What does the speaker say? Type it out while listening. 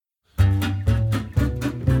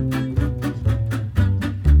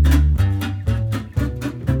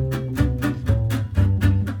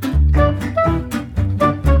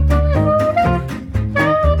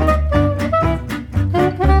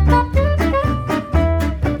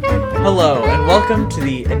Hello, and welcome to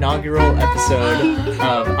the inaugural episode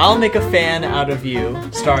of I'll Make a Fan Out of You,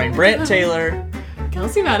 starring Brant Taylor,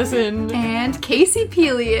 Kelsey Madison, and Casey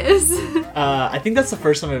Pelias. I think that's the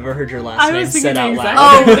first time I've ever heard your last name said out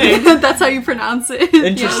loud. Oh, that's how you pronounce it.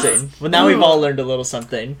 Interesting. Yes. Well, now we've all learned a little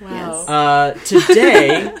something. Wow.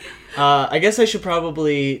 Today, I guess I should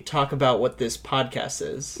probably talk about what this podcast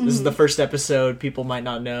is. This is the first episode. People might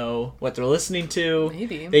not know what they're listening to.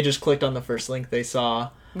 Maybe. They just clicked on the first link they saw.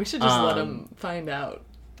 We should just let them find out.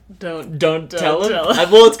 Don't tell them. tell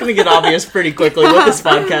 'em. Well, it's going to get obvious pretty quickly what this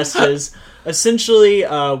podcast is. Essentially,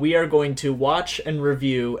 we are going to watch and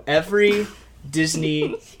review every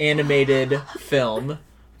Disney animated film,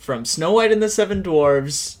 from Snow White and the Seven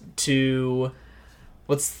Dwarfs to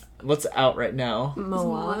what's out right now.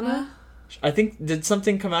 Moana? I think, did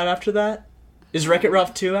something come out after that? Is Wreck-It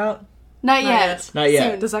Ralph 2 out? Not yet. Not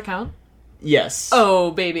yet. Soon. Does that count? Yes. Oh,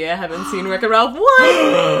 baby, I haven't seen Wreck-It Ralph 1!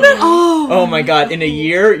 Oh my god, in a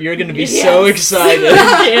year, you're going to be so excited.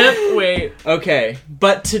 I can't wait. Okay,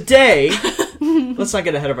 but today, let's not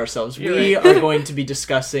get ahead of ourselves. We are going to be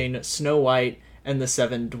discussing Snow White and the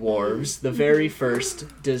Seven Dwarfs, the very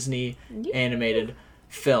first Disney animated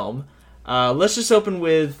film. Let's just open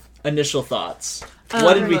with initial thoughts.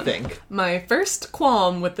 What did we think? My first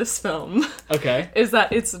qualm with this film Okay. is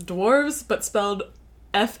that it's dwarves, but spelled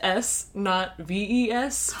FS, not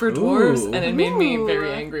VES for dwarves, and it made me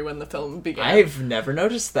very angry when the film began. I've never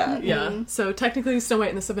noticed that. Yeah, so technically Snow White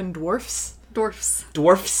and the Seven Dwarfs, Dwarfs.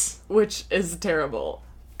 Dwarfs. which is terrible.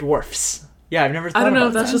 Dwarfs. Yeah, I've never thought I don't know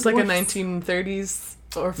if about that's that. just like a Dwarfs. 1930s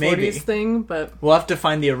or 40s Maybe. thing, but We'll have to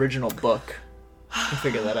find the original book and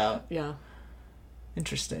figure that out. yeah.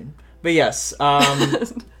 Interesting. But yes,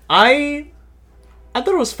 I thought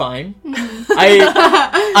it was fine.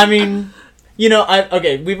 I mean, you know,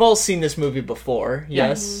 we've all seen this movie before,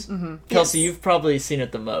 yes? Kelsey, Yes. you've probably seen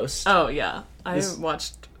it the most. Oh, yeah. I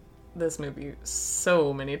watched this movie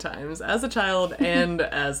so many times as a child and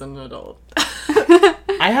as an adult.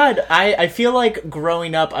 I feel like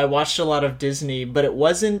growing up, I watched a lot of Disney, but it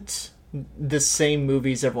wasn't the same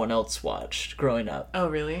movies everyone else watched growing up. Oh,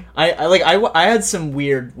 really? I had some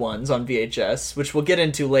weird ones on VHS, which we'll get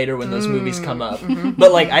into later when those movies come up.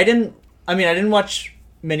 But like, I didn't watch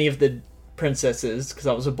many of the princesses because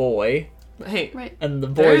I was a boy, Hey, Right. and the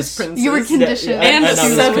there's boys. princess. You were conditioned. and I was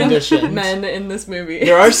 7 conditioned. men in this movie.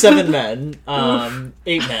 There are 7 men,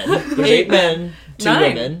 8 men. There's 8 men, 2 9.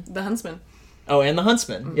 women. The huntsman. Oh, and the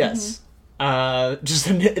huntsman. Yes. Just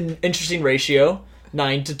an interesting ratio,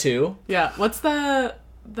 9 to 2. Yeah, what's that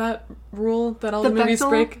rule that all the, The movies Bechdel?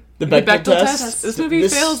 break? The Bechdel test. This movie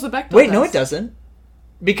fails the Bechdel Wait, test. no, it doesn't.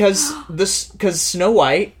 Because Snow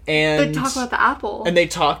White They and talk about the apple. and they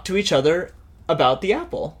talk to each other about the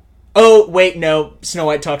apple. Oh, wait, no. Snow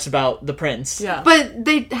White talks about the prince. Yeah. But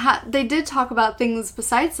they did talk about things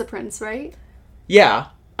besides the prince, right? Yeah.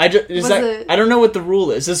 I it- don't know what the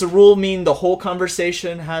rule is. Does the rule mean the whole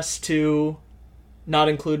conversation has to not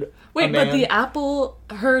include a Wait, man? but the apple,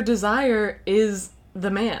 her desire is the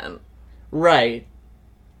man. Right.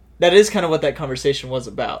 That is kind of what that conversation was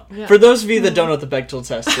about. Yeah. For those of you that don't know what the Bechdel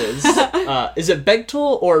test is it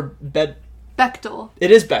Bechtel or Bechdel.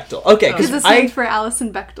 It is Bechdel. Okay, Because because it's named for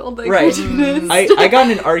Alison Bechdel, the Right. cartoonist. I got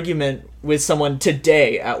in an argument with someone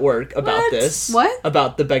today at work about What? this. What?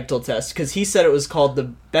 About the Bechdel test, because he said it was called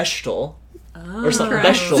the Bechtel or something.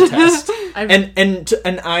 Correct. Bechtel test. I've-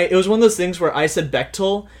 It was one of those things where I said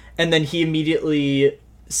Bechtel, and then he immediately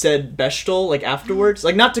said Bechtel, like afterwards.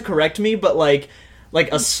 Like, not to correct me, but like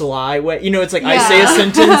a sly way. You know, it's like I say a Yeah.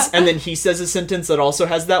 sentence, and then he says a sentence that also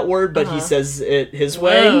has that word, but he says it his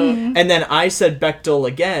way. Whoa. And then I said Bechdel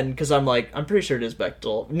again, because I'm like, I'm pretty sure it is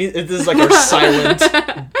Bechdel. This is like our silent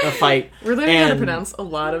fight. We're learning how to And- pronounce a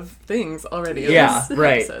lot of things already. in Yeah, this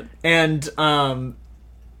right. episode. And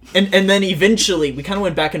then eventually we kind of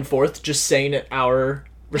went back and forth, just saying it our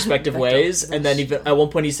respective ways. And then even at one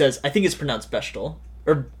point he says, I think it's pronounced Bechtel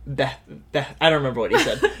or I don't remember what he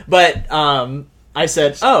said, but I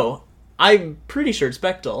said, oh, I'm pretty sure it's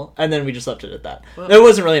Bechdel, and then we just left it at that. It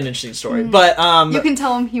wasn't really an interesting story, but You can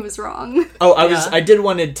tell him he was wrong. I did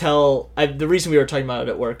want to tell. The reason we were talking about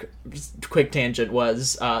it at work, just quick tangent,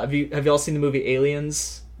 was have you all seen the movie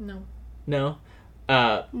Aliens? No. No.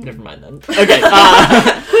 Never mind then. Okay.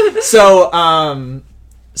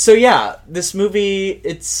 So yeah, this movie,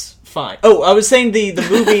 it's fine. Oh, I was saying the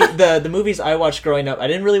movie, the movies I watched growing up. I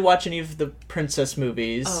didn't really watch any of the princess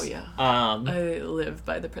movies. Oh, yeah. I I live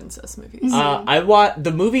by the princess movies.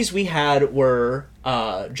 the movies we had were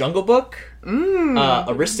Jungle Book,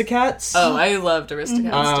 Aristocats. Oh, I loved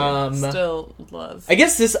Aristocats too. Um, Still love. I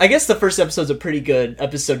guess the first episode's a pretty good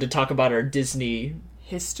episode to talk about our Disney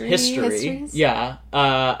history. Histories? Yeah.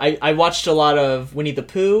 I watched a lot of Winnie the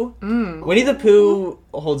Pooh. Winnie the Pooh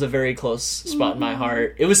holds a very close spot in my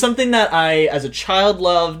heart. It was something that I, as a child,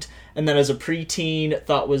 loved, and then as a preteen,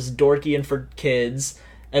 thought was dorky and for kids,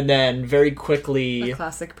 and then very quickly A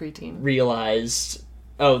classic preteen. realized,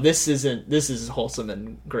 oh, this is wholesome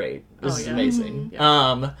and great. This is yeah. amazing.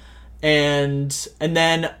 Yeah. And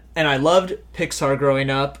I loved Pixar growing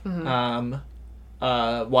up. Mm-hmm.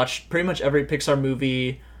 Watched pretty much every Pixar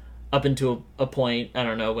movie up until a point. I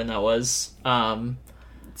don't know when that was.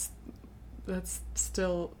 That's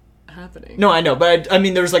still happening. No, I know, but I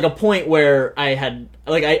mean, there was like a point where I had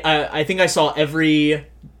like I think I saw every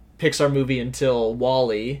Pixar movie until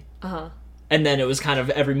WALL-E. Uh-huh. And then it was kind of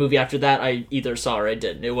every movie after that I either saw or I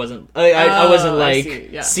didn't. It wasn't I wasn't I like see,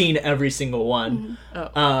 yeah. seen every single one.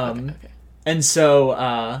 Okay. And so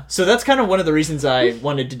that's kind of one of the reasons I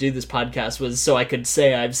wanted to do this podcast, was so I could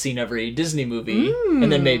say I've seen every Disney movie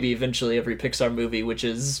and then maybe eventually every Pixar movie, which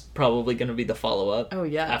is probably going to be the follow-up. Oh,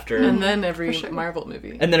 yeah. After And then every sure. Marvel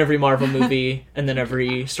movie. and then every Marvel movie, and then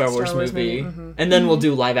every Star Wars movie, movie, and then we'll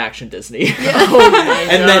do live action Disney. Oh my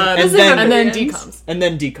and God. then And then Brilliant. DComs. and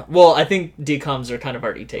then decom. Well, I think decoms are kind of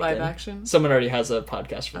already taken. Live action? Someone already has a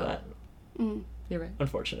podcast for that, You're right.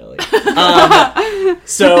 unfortunately.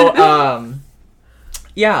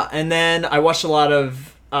 Yeah, and then I watched a lot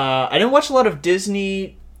of. I didn't watch a lot of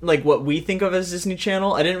Disney, like what we think of as Disney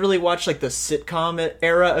Channel. I didn't really watch like the sitcom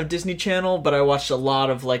era of Disney Channel, but I watched a lot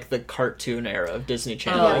of like the cartoon era of Disney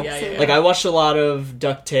Channel. Oh, yeah. Like I watched a lot of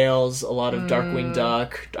DuckTales, a lot of Darkwing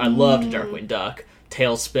Duck. I loved Darkwing Duck,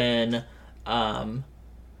 Tailspin.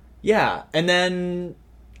 Yeah, and then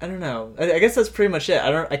I don't know. I guess that's pretty much it.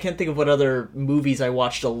 I can't think of what other movies I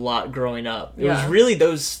watched a lot growing up. It was Yeah. really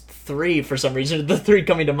those three for some reason. The three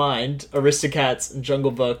coming to mind: Aristocats, and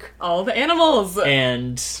Jungle Book, All the animals.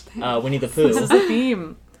 and Winnie the This Pooh. is the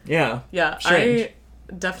theme. Yeah. Yeah, Strange.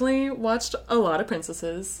 I definitely watched a lot of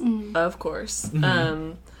princesses, of course.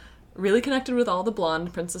 Mm-hmm. Really connected with all the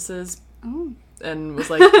blonde princesses, Oh. and was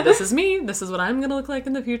like, "This is me. This is what I'm gonna look like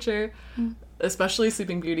in the future." Especially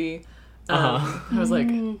Sleeping Beauty. I was like,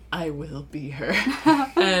 I will be her.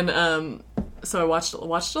 And so I watched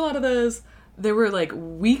a lot of those. There were like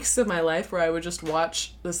weeks of my life where I would just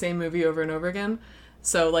watch the same movie over and over again.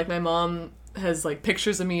 So like my mom has like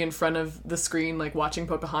pictures of me in front of the screen, like watching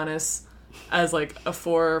Pocahontas as like a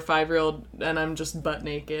 4 or 5-year-old, and I'm just butt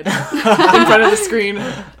naked in front of the screen.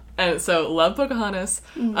 And so love Pocahontas.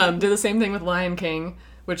 Did the same thing with Lion King,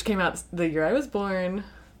 which came out the year I was born.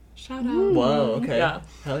 Shout out. Whoa. Okay. Yeah.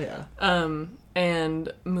 Hell yeah.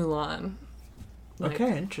 And Mulan. Like,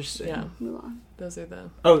 Okay. Interesting. Yeah, Mulan. those are the...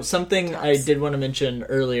 Oh, something I Tops. did want to mention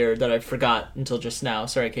earlier that I forgot until just now.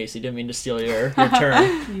 Sorry, Casey, didn't mean to steal your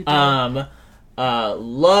turn.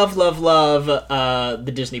 Love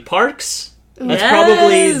the Disney parks. That's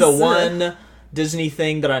probably the Yes! one Disney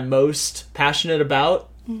thing that I'm most passionate about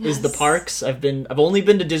is the Yes. parks. I've only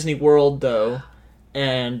been to Disney World though,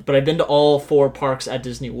 but I've been to all 4 parks at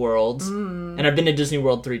Disney World, and I've been to Disney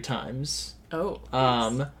World 3 times. Oh.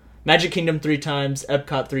 Magic Kingdom 3 times,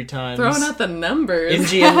 Epcot 3 times. Throwing out the numbers.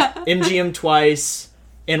 MGM twice,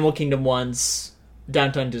 Animal Kingdom once,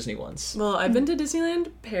 Downtown Disney once. Well, I've been to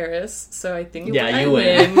Disneyland Paris, so I think Yeah, I you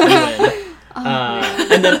win. win. You win.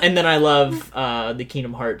 And then I love the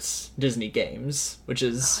Kingdom Hearts Disney games, which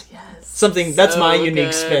is Yes. something that's So my unique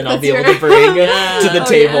good. spin I'll That's be able your- to bring Yeah. to the Oh,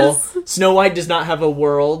 table. yes. Snow White does not have a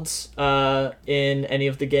world in any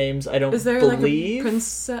of the games. I don't Is there believe. like a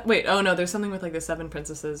princess? Wait, oh no, there's something with like the 7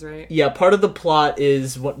 princesses, right? Yeah, part of the plot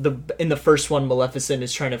is in the first one, Maleficent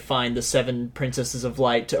is trying to find the 7 princesses of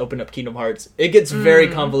light to open up Kingdom Hearts. It gets very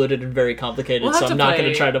convoluted and very complicated, We'll so have I'm to not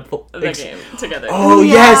going to play try to pull The game together. Oh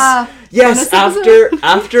Yeah. yes. Bonus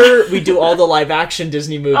After we do all the live action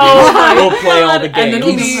Disney movies, Oh my we'll play all the games. And then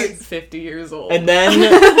he'll be Kingdom Hearts. 50 years old. and then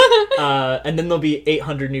there'll be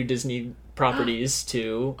 800 new Disney properties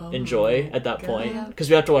to enjoy at that point, God. because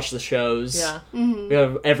we have to watch the shows. yeah. We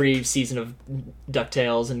have every season of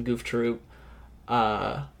DuckTales and Goof Troop.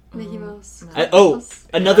 Mickey Mouse.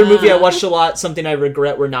 Another movie I watched a lot, something I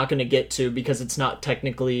regret we're not going to get to because it's not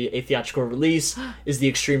technically a theatrical release, is the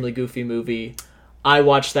Extremely Goofy movie. I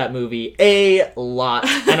watched that movie a lot,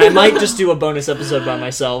 and I might just do a bonus episode by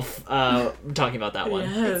myself talking about that one.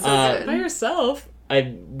 Yes. good. By yourself.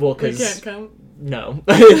 I will, You because can't come. no,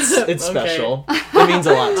 it's Okay. special. It means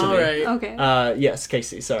a lot to All me. right. Okay. Yes,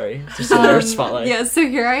 Casey. Sorry, just in their spotlight. Yeah, so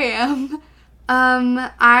here I am.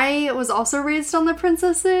 I was also raised on the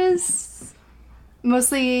princesses.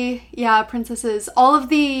 Mostly, yeah, princesses. All of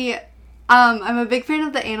the, I'm a big fan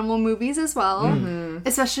of the animal movies as well.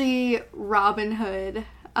 Especially Robin Hood, Ooh,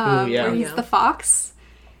 yeah. where he's Yeah. the fox.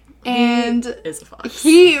 And is a fox.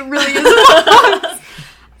 he really is a fox.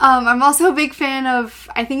 I'm also a big fan of,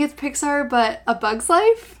 I think it's Pixar, but A Bug's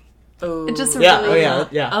Life. Oh, It's just a Yeah, really all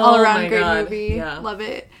Oh around my great God. movie. Yeah. Love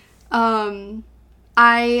it.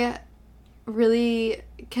 I really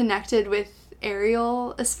connected with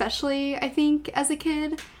Ariel, especially, I think, as a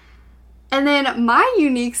kid. And then my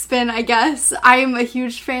unique spin, I guess, I'm a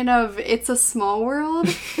huge fan of It's a Small World.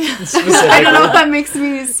 I don't know if that makes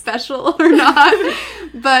me special or not.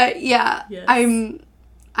 But yeah, Yes.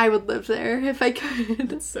 I would live there if I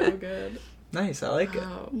could. It's so good. Nice, I like it.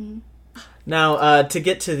 Wow. Now, to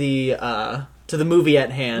get to the movie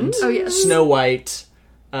at hand, Oh, yes. Snow White.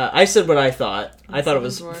 I said what I thought. I thought it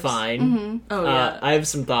was Dwarfs. fine. Oh yeah. I have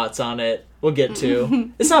some thoughts on it. We'll get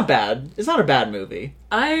to. It's not bad. It's not a bad movie,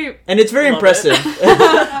 I and it's very Love impressive. it.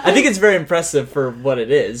 I think it's very impressive for what it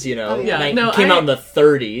is. You know, Oh, yeah. And No, it came I- out in the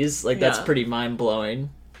 30s. Like that's Yeah. pretty mind blowing.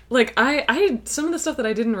 like I some of the stuff that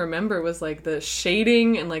I didn't remember was like the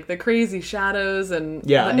shading and like the crazy shadows and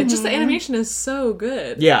Yeah. it just the animation is so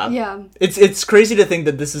good. Yeah, Yeah. It's crazy to think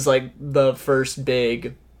that this is like the first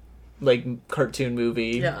big, like cartoon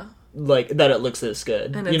movie. Yeah. Like that it looks this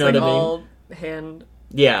good. And it's you know like what I mean? all hand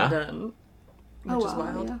Yeah. done. Which Oh, is wow.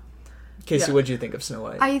 wild. Yeah. Casey, Yeah. what'd you think of Snow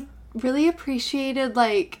White? I really appreciated,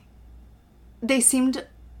 like, they seemed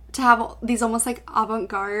to have these almost like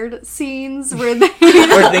avant-garde scenes where they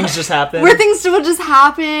Where things just happen. where things would just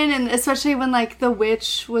happen, and especially when like the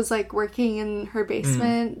witch was like working in her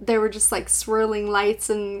basement, there were just like swirling lights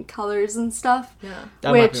and colors and stuff. Yeah.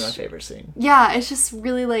 That might be which- my favorite scene. Yeah, it's just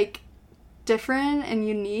really like different and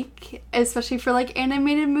unique, especially for like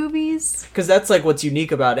animated movies. Because that's like what's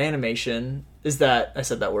unique about animation is that I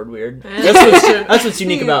said that word weird. Animation. That's what's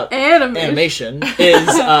unique about animation is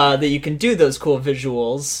that you can do those cool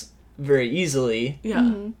visuals very easily.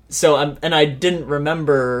 Yeah. So I didn't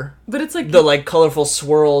remember But it's like the like colorful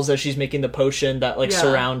swirls as she's making the potion that like Yeah.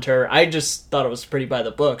 surround her. I just thought it was pretty by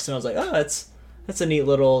the books, and I was like, oh, that's a neat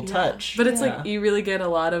little yeah. touch. But it's Yeah. like you really get a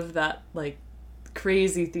lot of that like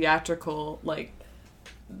crazy theatrical like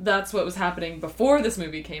that's what was happening before this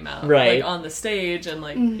movie came out. Right. Like on the stage and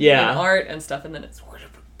like Yeah. in art and stuff, and then it's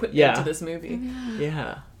put Yeah. into this movie.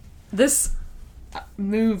 yeah. This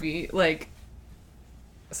movie, like,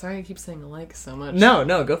 sorry, I keep saying like so much. No,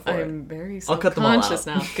 go for it. I'm very I'll cut them all self-conscious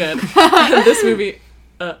out. now. Good. This movie.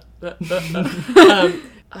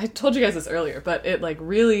 I told you guys this earlier, but it like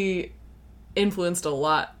really influenced a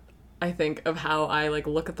lot. I think of how I like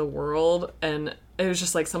look at the world, and it was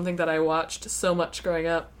just like something that I watched so much growing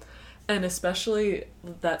up, and especially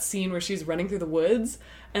that scene where she's running through the woods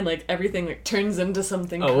and like everything like turns into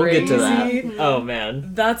something Oh, we'll crazy. get to that. Oh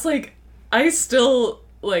man. That's like I still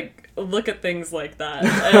like look at things like that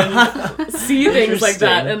and see things like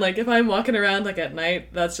that, Interesting. and like if I'm walking around like at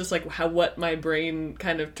night, that's just like what my brain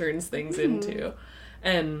kind of turns things into.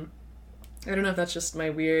 And I don't know if that's just my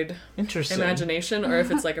weird Interesting. imagination or if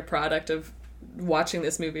it's like a product of watching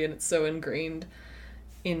this movie and it's so ingrained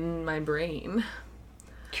in my brain.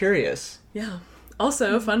 Curious. Yeah.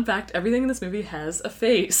 Also, fun fact, everything in this movie has a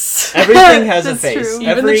face. Everything has a That's face. true.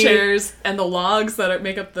 Even the chairs and the logs that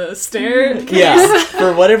make up the stair. Yeah.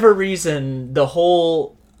 For whatever reason, the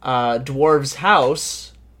whole dwarves' house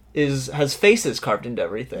has faces carved into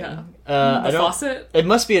everything. Yeah. I The don't. faucet. It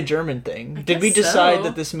must be a German thing. Did we guess decide so.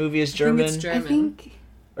 that this movie is I German, think it's German. I think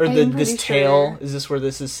or I'm this pretty tale? sure. Is this where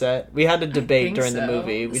this is set? We had a debate think during the so.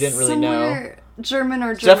 movie. We didn't really know. somewhere German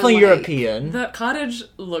or It's definitely German-like. European. The cottage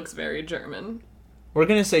looks very German. We're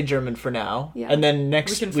gonna say German for now, Yeah. and then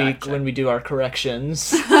next We can week fact check. when we do our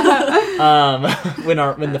corrections, when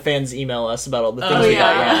the fans email us about all the things Oh, we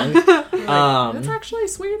yeah. got wrong. It's actually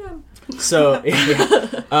Sweden. So,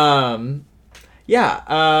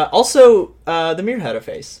 also, the mirror had a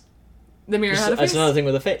face. The mirror had a That's face. another thing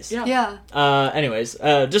with a face. Yeah. Yeah. Anyways,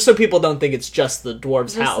 just so people don't think it's just the dwarves'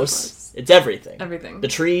 Just the house, dwarves. it's everything. Everything. The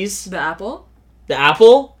trees, The apple. the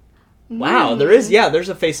apple. Wow, there's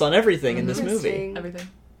a face on everything in this movie. Interesting. Everything.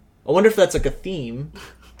 I wonder if that's like a theme.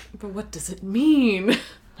 But what does it mean?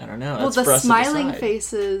 I don't know. Well, That's for the us to smiling decide.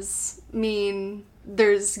 faces mean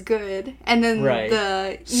there's good, and then Right.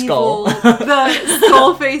 the Skull. evil, the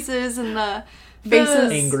skull faces and the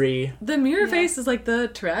faces. Angry. The mirror face is like the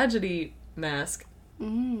tragedy mask.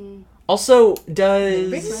 Also,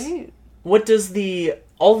 does Right. what does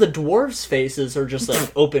all the dwarves' faces are just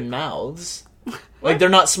like open mouths, like they're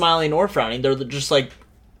not smiling or frowning. They're just like,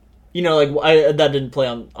 that didn't play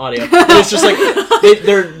on audio. But it's just like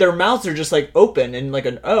their mouths are just like open and like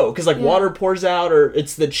an O, because like water pours out, or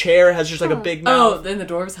it's the chair has just like a big mouth. Oh, in the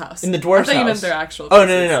dwarves' house. In the dwarves' I thought you house. meant their actual Oh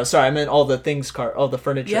faces. no! Sorry, I meant all the things, all the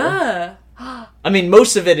furniture. Yeah. I mean,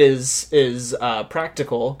 most of it is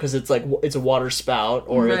practical because it's like it's a water spout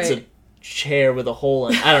or it's a Right. chair with a hole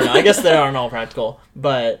in. I don't know. I guess they aren't all practical,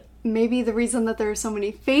 but Maybe the reason that there are so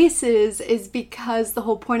many faces is because the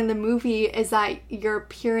whole point of the movie is that your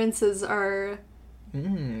appearances are,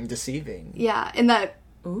 deceiving. yeah, and that,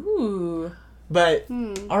 Ooh. But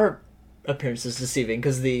our appearance is deceiving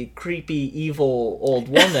because the creepy, evil old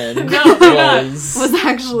woman No, was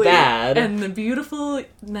actually bad. And the beautiful,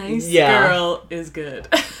 nice Yeah. girl is good.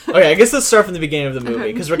 Okay, I guess let's start from the beginning of the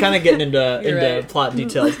movie because we're kind of getting into You're right. plot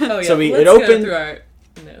details. Oh, yeah. So Let's it go opened through our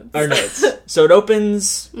notes. our notes. So it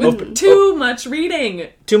opens Too much reading.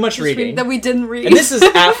 too much reading. that we didn't read. And this is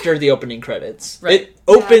after the opening credits. Right. It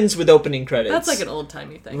opens with opening credits. That's like an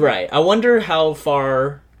old-timey thing. Right. I wonder how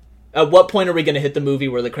far. At what point are we going to hit the movie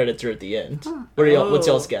where the credits are at the end? What are y'all? What's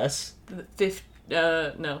Oh. y'all's guess?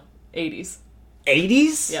 80s.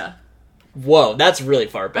 80s? Yeah. Whoa, that's really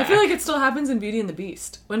far back. I feel like it still happens in Beauty and the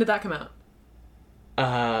Beast. When did that come out?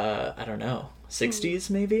 I don't know. 60s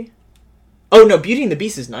maybe. Oh no, Beauty and the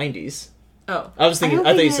Beast is 90s. Oh. I was thinking. I I,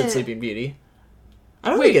 don't thought you think said it- Sleeping Beauty. I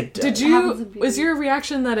don't Wait, think it does. did happens in you... Beauty. Was your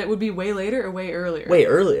reaction that it would be way later or way earlier? Way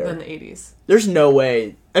earlier. Than the 80s? There's no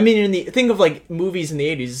way. I mean, think of like movies in the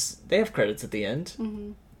 80s. They have credits at the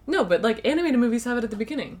end. No, but like animated movies have it at the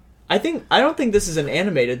beginning. I don't think this is an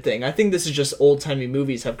animated thing. I think this is just old timey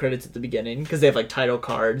movies have credits at the beginning because they have like title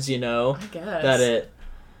cards. You know. I guess.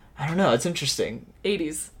 I don't know. It's interesting.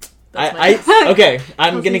 80s. That's my guess. Okay.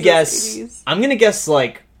 I'm I'll gonna say guess. 80s. I'm gonna guess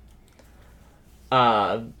like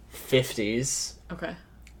 50s. Okay.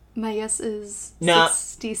 My guess is Nah.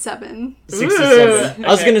 67. 67. I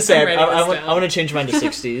was Okay, gonna say I'm writing I this want down. to change mine to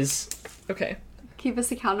 60s. Okay. Keep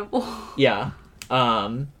us accountable. Yeah.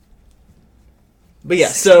 But yeah.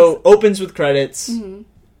 So opens with credits.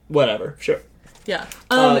 Whatever. Sure. Yeah.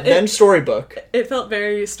 Then storybook. It felt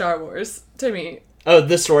very Star Wars to me. Oh,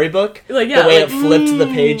 the storybook. Like, yeah, the way like- it flipped the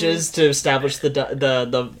pages to establish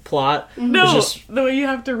the plot. No, was just the way you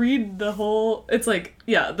have to read the whole... It's like,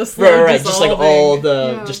 yeah, the slow right. Just like dissolving. all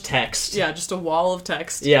the Yeah. just text. Yeah, just a wall of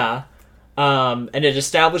text. Yeah. And it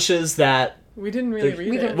establishes that. We didn't really read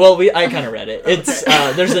we it. didn't- Well, I kind of read it. It's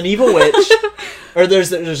there's an evil witch, or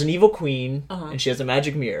there's an evil queen, and she has a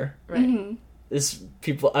magic mirror. Right. This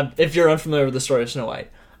people, if you're unfamiliar with the story of Snow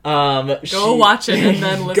White, Go watch it and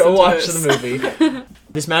then listen go to watch this. the movie.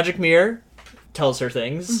 This magic mirror tells her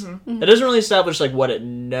things. Mm-hmm. It doesn't really establish like what it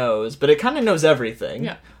knows, but it kind of knows everything.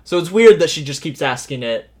 Yeah. So it's weird that she just keeps asking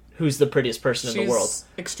it, "Who's the prettiest person in She's the world?"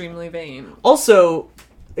 extremely vain. Also,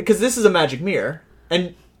 because this is a magic mirror,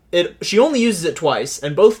 and she only uses it twice,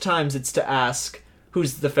 and both times it's to ask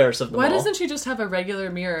who's the fairest of them Why all. doesn't she just have a regular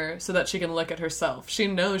mirror so that she can look at herself? She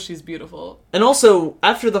knows she's beautiful. And also,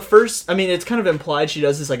 after the first, I mean, it's kind of implied she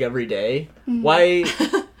does this like every day. Why?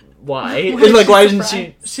 Why? Like, why didn't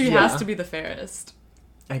she? She has to be the fairest.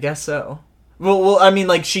 I guess so. Well, I mean,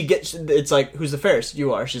 like she gets. It's like, who's the fairest?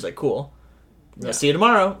 You are. She's like, cool. I'll see you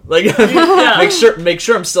tomorrow. Like, make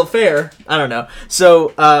sure I'm still fair. I don't know.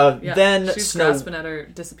 So Yeah, then she's Snow. grasping at her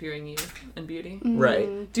disappearing youth and beauty.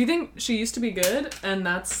 Right. Do you think she used to be good, and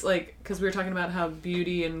that's like because we were talking about how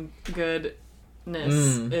beauty and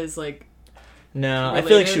goodness is like No, I feel like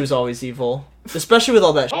related? she was always evil, especially with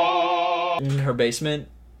all that in her basement.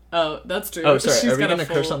 oh that's true. Oh, sorry. She's Are we got a going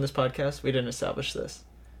to curse full- on this podcast? We didn't establish this.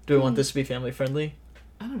 Do we want this to be family friendly?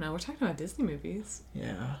 I don't know. We're talking about Disney movies.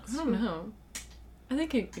 Yeah. I don't know. I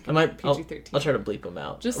think it I can might. be I'll PG-13. I'll try to bleep them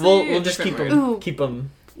out. Just we'll say a just keep different them. word. Keep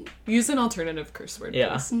them. Use an alternative curse word.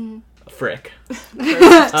 Yeah. Please. Frick.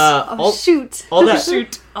 Perfect. all Shoot. all that.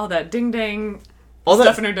 Shoot all that ding dang All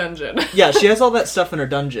stuff that. in her dungeon. Yeah, she has all that stuff in her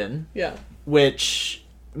dungeon, Yeah. which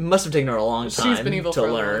must have taken her a long time She's been evil to for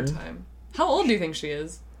a learn. long time. How old do you think she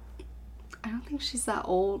is? I don't think she's that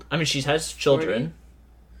old. I mean, she has children,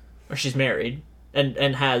 40? or she's married, and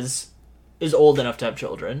is old enough to have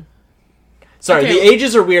children. Sorry, Okay. the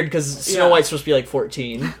ages are weird because Snow Yeah. White's supposed to be like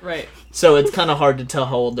 14, Right. so it's kind of hard to tell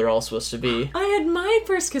how old they're all supposed to be. I had my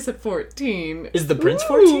first kiss at 14. Is the prince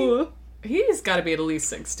 14? Ooh. He's got to be at least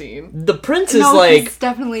 16. The prince is No, like he's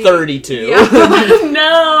definitely 32.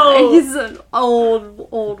 No! He's an old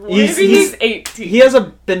boy. He's- Maybe he's 18. He has a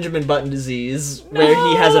Benjamin Button disease where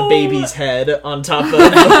he has a No. baby's head on top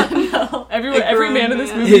of. No. Every grown man in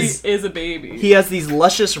this man. movie His- is a baby. He has these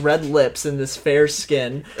luscious red lips and this fair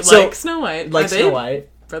skin. like Snow White. like Are they Snow White.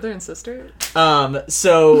 brother and sister?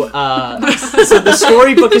 So the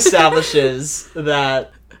storybook establishes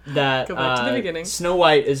that Go back to the beginning. Snow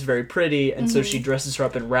White is very pretty, and so she dresses her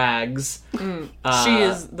up in rags. She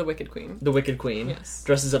is the Wicked Queen. The Wicked Queen Yes.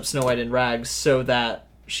 dresses up Snow White in rags so that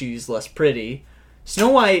she's less pretty. Snow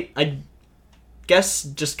White, I guess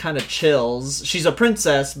just kind of chills. She's a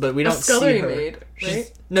princess, but we don't see scullery her. maid,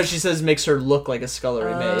 right? No, she says makes her look like a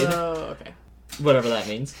scullery maid. Oh, okay. Whatever that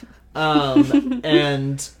means.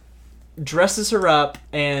 And dresses her up,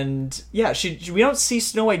 and yeah, we don't see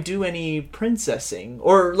Snow White do any princessing,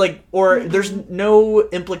 or there's no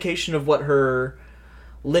implication of what her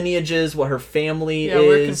lineage is, what her family is.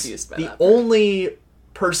 We're confused by the that part. only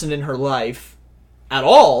person in her life at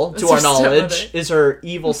all, to It's our her knowledge, stepmother. is her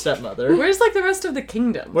evil stepmother. Where's like the rest of the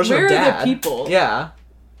kingdom? Where's Where her dad? are the people? Yeah.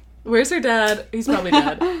 Where's her dad? He's probably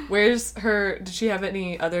dead. Where's her? Did she have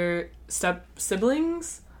any other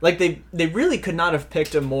siblings? Like, they really could not have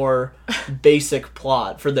picked a more basic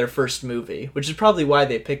plot for their first movie, which is probably why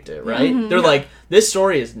they picked it, right? Mm-hmm. They're like, this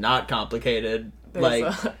story is not complicated. There's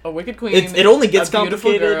Like, a wicked queen. it only gets a beautiful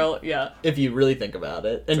complicated. girl. Yeah. If you really think about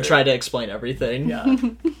it and True. try to explain everything. Yeah.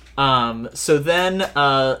 So then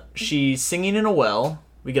she's singing in a well.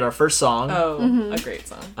 We get our first song Oh, a great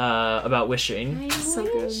song. about wishing. So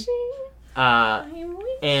good.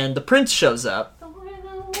 And the prince shows up.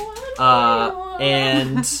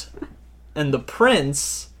 And the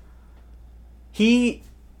prince, he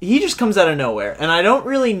just comes out of nowhere. And I don't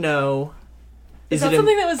really know... Is that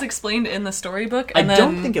something that was explained in the storybook? I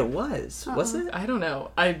don't think it was. Was it? I don't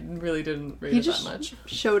know. I really didn't read He it just that much.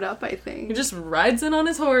 showed up, I think. He just rides in on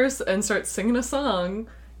his horse and starts singing a song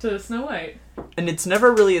to Snow White. And it's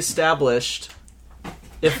never really established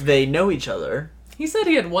if they know each other. He said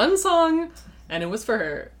he had one song, and it was for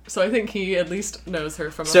her. So I think he at least knows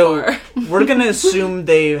her from So afar. we're gonna assume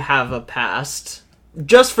they have a past,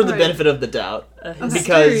 just for the Right. benefit of the doubt, A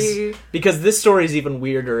because history. this story is even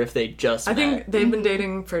weirder if they just. I think met. they've been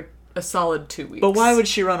dating for a solid 2 weeks. But why would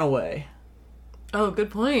she run away? Oh, good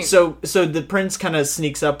point. So the prince kind of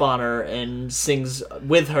sneaks up on her and sings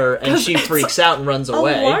with her, and she it's freaks out and runs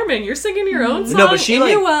away. alarming. You're singing your own song No, but she, in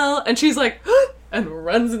like- your well, and she's like, and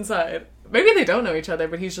runs inside. Maybe they don't know each other,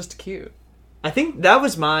 but he's just cute. I think that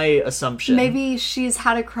was my assumption. Maybe she's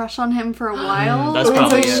had a crush on him for a while. That's and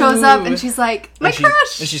probably so he it. shows up and she's like, my and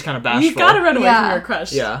crush! she's kind of bashful. You gotta run away Yeah. from your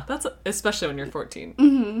crush. Yeah. That's especially when you're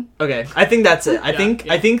 14. Okay, I think that's it. I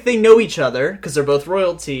yeah. think they know each other because they're both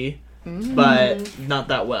royalty, but not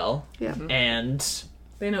that well. Yeah. And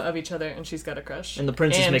They know of each other, and she's got a crush. And the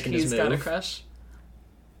prince is making his he's got a move. crush.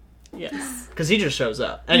 Yes. because he just shows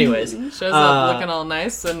up. Anyways, Shows up looking all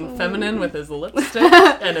nice and feminine with his lipstick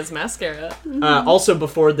and his mascara. also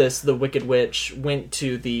before this, the Wicked Witch went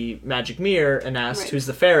to the magic mirror and asked Right. who's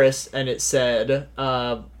the fairest, and it said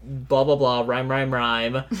blah blah blah, rhyme rhyme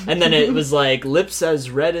rhyme, and then it was like lips as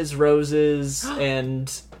red as roses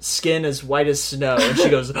and skin as white as snow, and she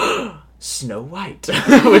goes Snow White,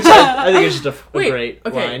 which I think is just a Wait, great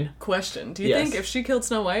okay, line. question. Do you Yes. think if she killed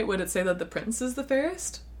Snow White, would it say that the prince is the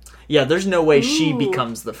fairest? Yeah, there's no way she Ooh.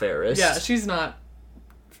 becomes the fairest. Yeah, she's not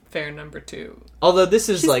fair number 2. Although this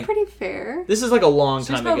is She's like pretty fair. this is like a long She's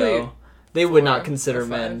time probably ago. They would 4 not consider or 5.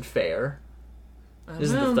 men fair. I This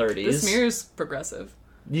is don't the know. 30s. This mirror's progressive.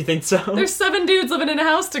 You think so? There's 7 dudes living in a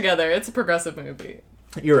house together. It's a progressive movie.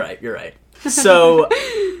 You're right. So,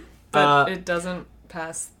 But it doesn't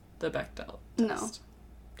pass the Bechdel No. test.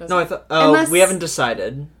 Does no, it? I thought. Unless- we haven't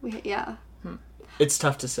decided. Yeah. It's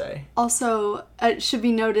tough to say. Also, it should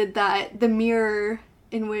be noted that the mirror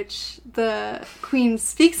in which the queen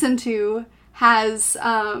speaks into has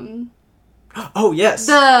Oh yes,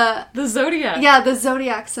 The Zodiac. the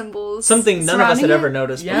zodiac symbols. something none of us had surrounding ever it.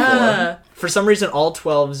 noticed Yeah. before. For some reason, all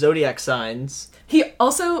 12 zodiac signs. He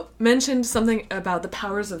also mentioned something about the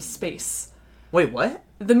powers of space. Wait, what?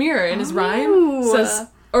 The mirror in his rhyme Oh. says,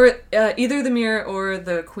 or either the mirror or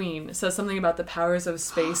the queen says something about the powers of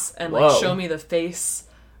space and like Whoa. show me the face.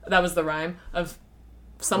 That was the rhyme of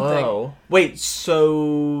something. Whoa. Wait,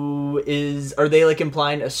 so are they like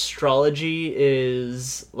implying astrology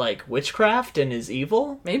is like witchcraft and is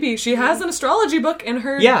evil? Maybe she has an astrology book in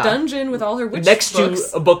her Yeah. dungeon with all her witch Next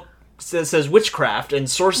books. to a book that says witchcraft and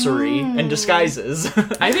sorcery and disguises.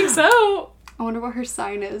 I think so. I wonder what her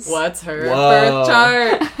sign is. What's her Whoa. birth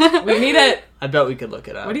chart? We need it. I bet we could look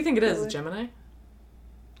it up. What do you think it is? Gemini?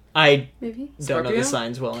 I Maybe? don't know Scorpio? the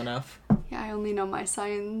signs well enough. Yeah, I only know my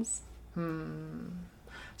signs.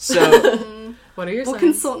 So, What are your We'll signs?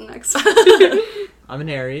 consult next week. I'm an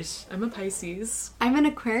Aries. I'm a Pisces. I'm an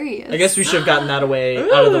Aquarius. I guess we should have gotten that out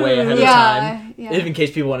of the way ahead of Yeah, time. yeah. In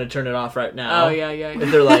case people want to turn it off right now. Oh, yeah. If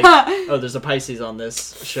they're like, oh, there's a Pisces on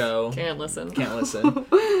this show. Can't listen. Can't listen.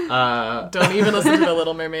 Don't even listen to the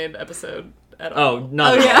Little Mermaid episode at all. Oh,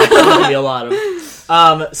 not Oh, at yeah. all. There's gonna be a lot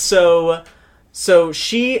of. So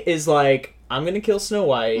she is like, I'm gonna kill Snow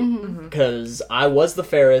White because I was the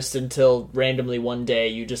fairest until randomly one day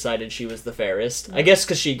you decided she was the fairest. I guess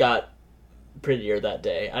because she got prettier that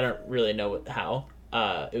day. I don't really know how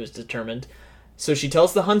it was determined. So she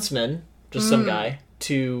tells the huntsman, just some guy,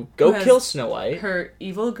 to go kill Snow White. Her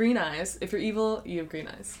evil green eyes. If you're evil, you have green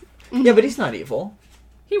eyes. Yeah, but he's not evil.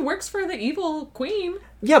 He works for the evil queen.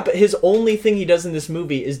 Yeah, but his only thing he does in this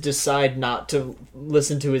movie is decide not to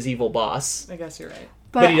listen to his evil boss. I guess you're right.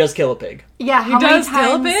 But he does kill a pig. Yeah, He how many does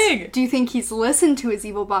kill a times pig. do you think he's listened to his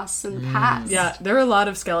evil boss in the past? Yeah, there were a lot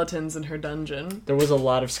of skeletons in her dungeon. There was a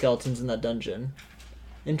lot of skeletons in that dungeon.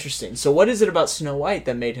 Interesting. So what is it about Snow White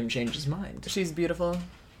that made him change his mind? She's beautiful.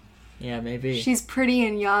 Yeah, maybe. She's pretty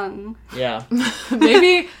and young. Yeah.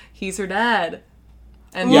 Maybe he's her dad.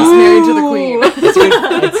 And Yeah. he's married to the queen.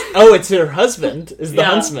 It's her husband, is the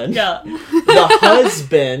huntsman. Yeah. The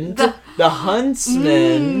husband. The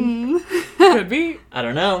huntsman. Could be. I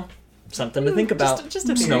don't know. Something to think about. Just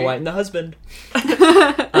a Snow theory. White and the husband.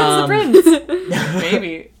 The prince.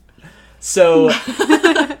 Maybe. So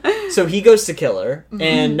he goes to kill her,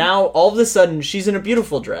 and now all of a sudden she's in a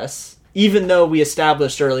beautiful dress, even though we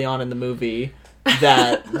established early on in the movie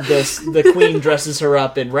that the queen dresses her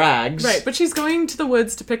up in rags. Right, but she's going to the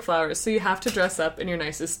woods to pick flowers, so you have to dress up in your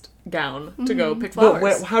nicest gown to go pick flowers.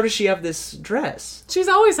 But how does she have this dress? She's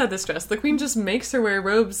always had this dress. The queen just makes her wear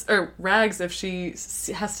robes or rags if she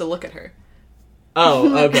has to look at her.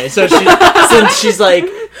 Oh, okay. So since she's like,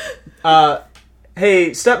 hey,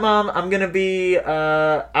 stepmom, I'm gonna be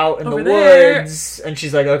out in Over the there. woods, and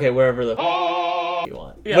she's like, okay, wherever the you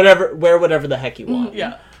want, Yeah. wear whatever the heck you want.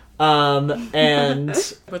 Yeah. And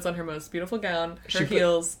Puts on her most beautiful gown, her She put-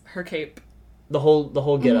 heels, her cape, the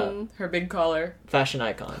whole get up, her big collar. fashion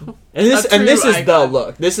icon, and this true is the icon.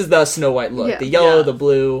 look. This is the Snow White look. Yeah. The yellow, Yeah. the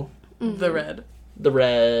blue, The red. the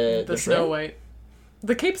red, The there's Snow red? White.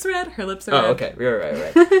 The cape's red, her lips are Oh, red. okay,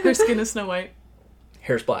 right. Her skin is Snow White.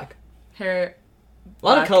 Hair's black. Hair A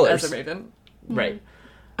lot black of colors. as a raven. Right.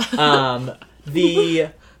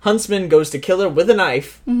 The huntsman goes to kill her with a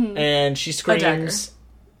knife, and she screams.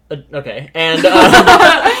 Okay, and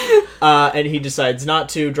and he decides not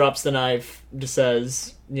to. Drops the knife. Just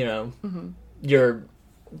says, "You're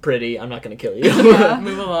pretty. I'm not going to kill you."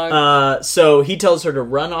 Move along. So he tells her to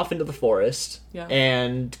run off into the forest, Yeah.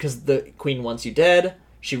 and because the queen wants you dead,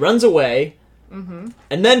 she runs away. And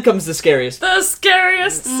then comes the scariest. The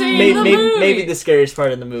scariest scene in the movie. Maybe the scariest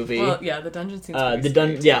part in the movie. Well, yeah, the dungeon scene's the pretty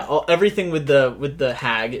scary, too. yeah, everything with the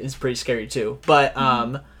hag is pretty scary too. But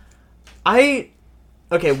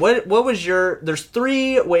what was your? There's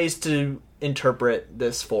 3 ways to interpret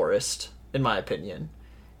this forest, in my opinion.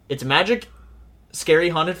 It's a magic, scary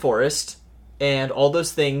haunted forest, and all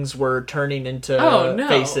those things were turning into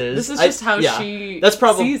faces. This is just how that's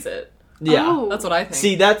probably sees it. Yeah, Oh. That's what I think.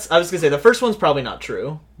 See, I was gonna say the first one's probably not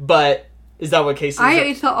true, but is that what Casey?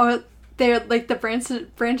 I thought they're like the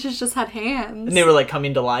branches just had hands. And they were like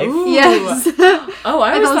coming to life. Ooh. Yes. Oh,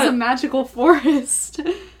 I I was thought it was a magical forest.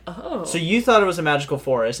 Oh. So you thought it was a magical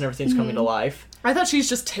forest and everything's coming to life. I thought she's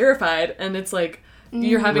just terrified, and it's like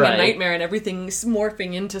you're having Right. a nightmare, and everything's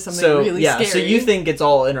morphing into something So really scary. so you think it's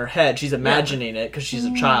all in her head. She's imagining it because she's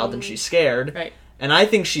a child and she's scared. Right. And I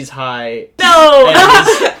think she's high No!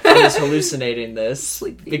 and is hallucinating this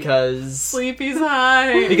Sleepy. because Sleepy's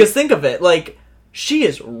high. because think of it, like she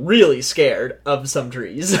is really scared of some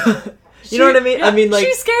trees. You know what I mean? Yeah, I mean, like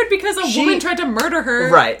she's scared because a woman tried to murder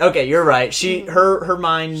her. right. Okay, you're right. Her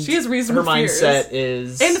mind. She has reasonable Her fears. mindset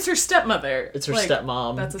is. And it's her stepmother. It's her Like,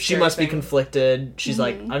 stepmom. that's a She scary must be thing. conflicted. She's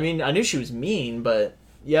like, I mean, I knew she was mean, but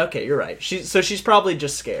yeah, okay, you're right. She's probably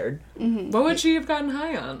just scared. What would she have gotten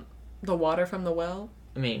high on? The water from the well?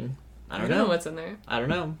 I mean, I I don't don't know know. what's in there. I don't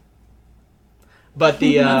know. But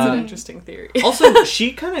the That's an interesting theory. also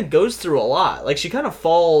she kind of goes through a lot. Like she kind of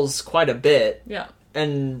falls quite a bit Yeah.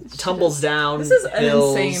 and tumbles down This is an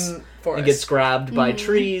hills insane forest. and gets grabbed by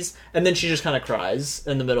trees, and then she just kind of cries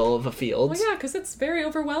in the middle of a field. Well, yeah, because it's very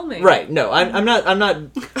overwhelming. Right? No, I'm not.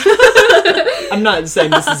 I'm not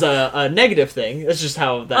saying this is a negative thing. It's just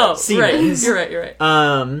how that Oh, scene right. is. You're right.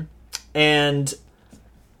 And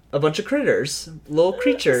a bunch of critters, little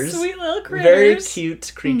creatures, Sweet little critters. very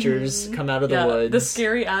cute creatures come out of the Yeah, woods. the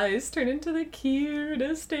scary eyes turn into the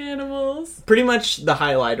cutest animals. Pretty much the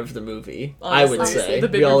highlight of the movie, I would Honestly. say. The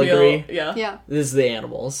big We all reveal. agree. Yeah. Yeah. This is the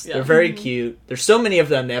animals. Yeah. They're very cute. There's so many of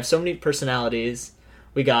them. They have so many personalities.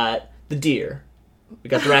 We got the deer. We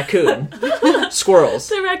got the raccoon. Squirrels.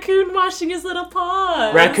 The raccoon washing his little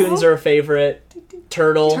paws. Raccoons are a favorite.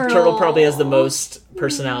 Turtle. Turtle. Turtle probably has the most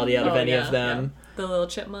personality out of Oh, any yeah, of them. yeah. The little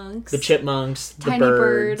chipmunks. The chipmunks, the Tiny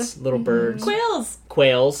birds, bird. little birds, Quails.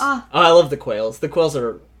 quails. Ah. Oh, I love the quails. The quails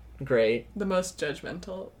are great. The most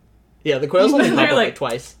judgmental. Yeah, the quails only pop They're up like like-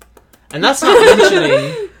 twice. And that's not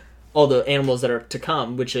mentioning all the animals that are to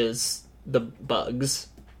come, which is the bugs.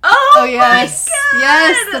 Oh yes,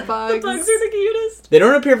 yes, the bugs. The bugs are the cutest. They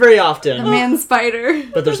don't appear very often, The man spider.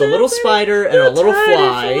 but there's a little spider and a little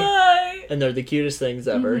Tiny fly, and they're the cutest things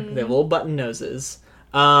ever. They have little button noses.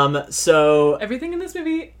 So Everything in this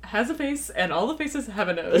movie has a face, and all the faces have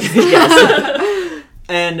a nose. yes.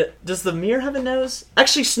 And does the mirror have a nose?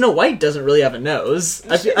 Actually, Snow White doesn't really have a nose.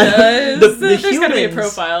 Does. the There's gotta be a humans-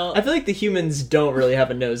 profile. I feel like the humans don't really have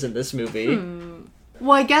a nose in this movie.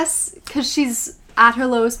 Well, I guess because she's at her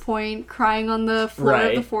lowest point, crying on the floor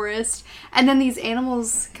Right. of the forest, and then these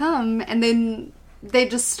animals come, and then they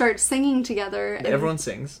just start singing together, and, Everyone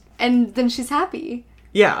sings. and then she's happy.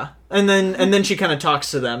 Yeah, and then she kind of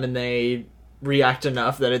talks to them, and they react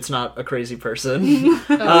enough that it's not a crazy person.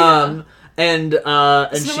 And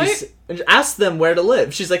Snow she asks them where to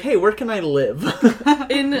live. She's like, "Hey, where can I live?"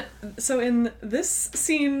 In this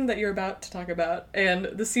scene that you're about to talk about, and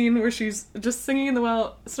the scene where she's just singing in the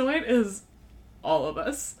well, Snow White is all of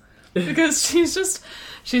us. Because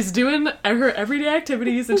she's doing her everyday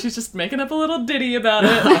activities, and she's just making up a little ditty about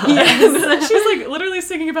it. And she's like literally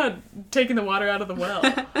singing about taking the water out of the well.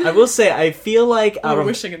 I will say, I feel like out Or of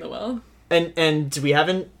wishing in the well. and we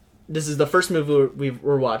haven't. This is the first movie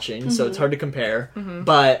we're watching, so it's hard to compare.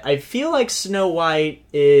 But I feel like Snow White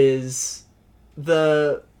is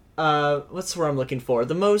the what's the word I'm looking for?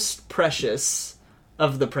 The most precious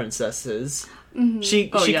of the princesses. She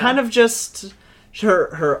yeah. kind of just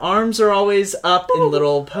her arms are always up in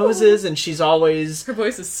little poses, and she's always Her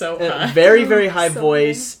voice is so a high. very very high So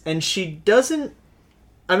voice, and she doesn't.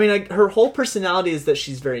 I mean, like, her whole personality is that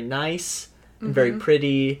she's very nice and very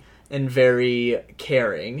pretty and very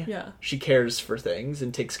caring. Yeah. She cares for things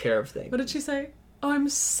and takes care of things. What did she say? Oh, I'm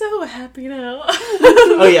so happy now.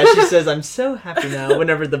 Oh yeah, she says, "I'm so happy now,"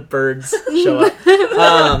 whenever the birds show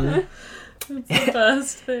up. It's the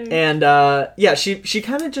best thing. And yeah, she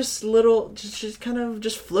kind of just she kind of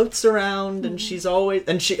just floats around, and she's always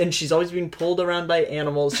being pulled around by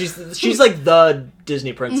animals. She's like the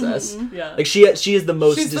Disney princess. Yeah. Like she is the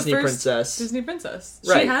most She's the Disney first princess. Disney princess.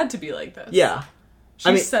 Right. She had to be like this. Yeah. She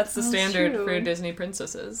I mean- sets the standard true. for Disney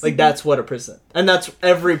princesses. Like, that's what a princess, and that's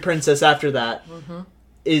every princess after that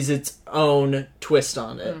is its own twist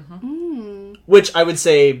on it. Which I would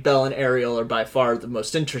say Belle and Ariel are by far the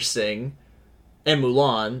most interesting, and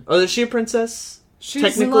Mulan. Oh, is she a princess? She's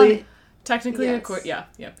Technically, technically a Yes. court. Yeah,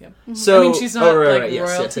 yep. so I mean, she's not right, like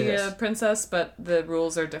royalty yes. princess, but the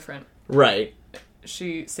rules are different. Right.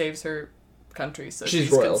 She saves her country, so She's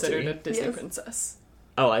she's royalty. considered a Disney Yes. princess.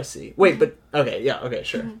 Oh, I see. Wait, but okay, yeah, okay,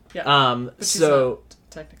 sure. Yeah, But but she's so not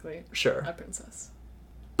technically sure, a princess.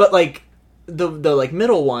 but like the like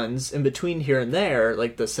middle ones in between here and there,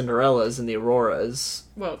 like the Cinderellas and the Auroras.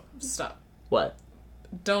 Whoa, stop! What?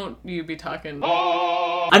 Don't you be talking?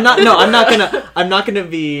 I'm not gonna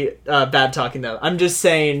be bad talking them. I'm just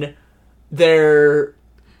saying they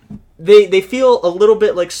feel a little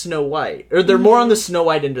bit like Snow White, or they're more on the Snow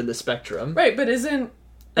White end of the spectrum. Right, but isn't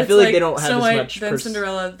I it's feel like they don't have Snow as White, much then pers-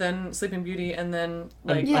 Cinderella, then Sleeping Beauty, and then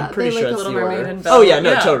like Yeah, I'm pretty they sure like it's a the Little Mermaid order. and Belle. Oh yeah,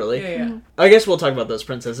 no, totally. Yeah. I guess we'll talk about those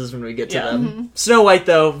princesses when we get to Yeah. them. Snow White,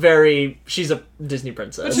 though, she's a Disney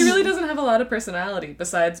princess. But she really doesn't have a lot of personality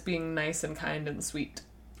besides being nice and kind and sweet.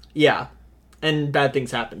 Yeah, and bad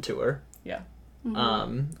things happen to her. Yeah.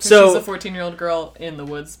 So She's a 14-year-old girl in the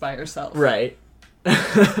woods by herself. right,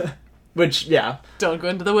 which yeah, Don't go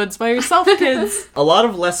into the woods by yourself, kids. a lot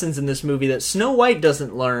of lessons in this movie that Snow White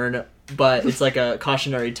doesn't learn, but it's like a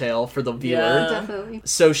cautionary tale for the viewer. Yeah. Definitely.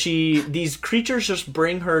 So these creatures just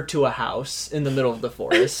bring her to a house in the middle of the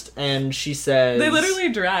forest, and she says, They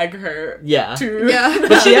literally drag her yeah. to... Yeah.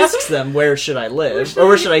 But she asks them, where should I live? Or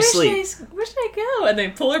where should I sleep? Where should I go? And they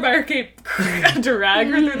pull her by her cape, drag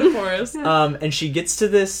her through the forest. And she gets to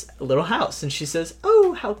this little house, and she says,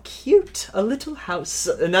 "Oh, how cute, a little house."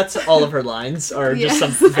 And that's all of her lines, are just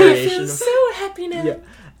some Yes. variation of... So happy now. Yeah.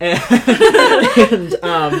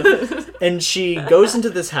 And she goes into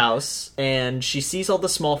this house, and she sees all the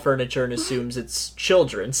small furniture and assumes it's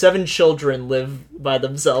children. 7 children live by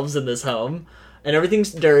themselves in this home, and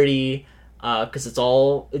everything's dirty, because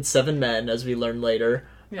it's 7 men, as we learn later.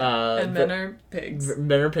 Yeah. And men are pigs.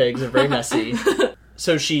 Men are pigs, they're very messy.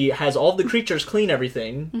 So she has all the creatures clean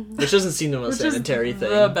everything, which doesn't seem the most Which is sanitary thing.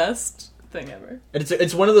 the best thing ever. And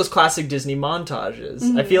it's one of those classic Disney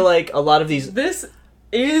montages. I feel like a lot of these... This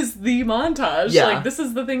is the montage. Yeah. Like, this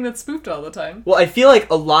is the thing that's spoofed all the time. Well, I feel like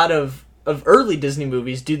a lot of early Disney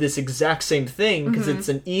movies do this exact same thing, because it's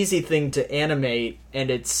an easy thing to animate, and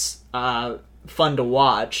it's fun to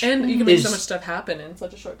watch. And you can make Is- so much stuff happen in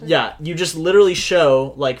such a short time. Yeah, you just literally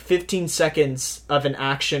show, like, 15 seconds of an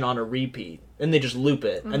action on a repeat. and they just loop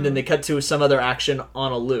it, and then they cut to some other action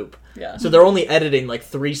on a loop. Yeah. So they're only editing like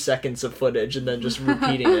 3 seconds of footage and then just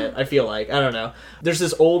repeating it. I feel like, I don't know. There's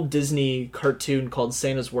this old Disney cartoon called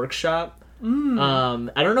Santa's Workshop.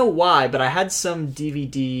 I don't know why, but I had some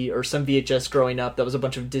DVD or some VHS growing up that was a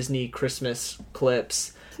bunch of Disney Christmas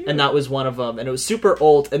clips, and that was one of them. And it was super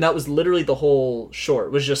old, and that was literally the whole short.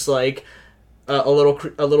 It was just like a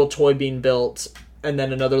little toy being built, and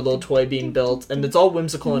then another little toy being built, and it's all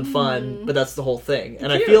whimsical and fun, but that's the whole thing.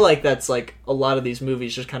 And I feel like that's like a lot of these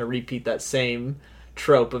movies just kind of repeat that same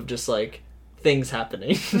trope of just like things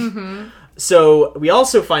happening. So we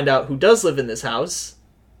also find out who does live in this house.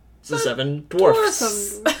 It's the 7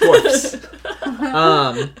 dwarfs. Dwarfs.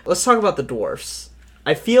 Let's talk about the dwarfs.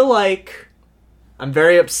 I feel like I'm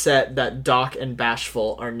very upset that Doc and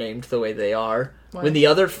Bashful are named the way they are, when the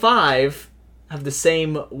other 5 have the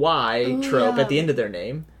same Y trope at the end of their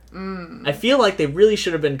name. I feel like they really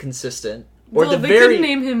should have been consistent. Or Well, they couldn't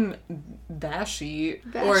name him Bashy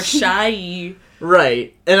or Shy.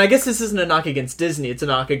 Right. And I guess this isn't a knock against Disney, it's a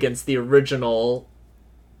knock against the original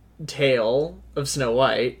tale of Snow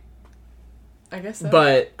White. I guess so.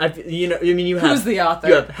 But you have Who's the author?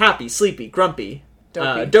 You have Happy, Sleepy, Grumpy,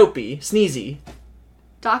 Dopey. Dopey, Sneezy,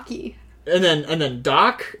 Docky. and then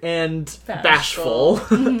Doc and Bashful.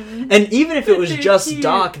 and even if it was They're just cute.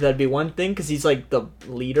 Doc, that'd be one thing because he's like the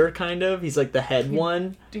leader, kind of. He's like the head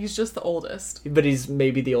one, He's just the oldest. but he's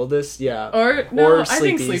maybe the oldest. Yeah. Or I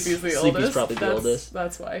think Sleepy's the Sleepy's oldest. probably the oldest.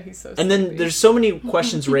 That's why he's so And then sleepy. there's so many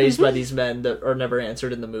questions raised by these men that are never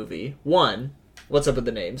answered in the movie. 1, what's up with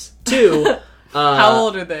the names? 2, How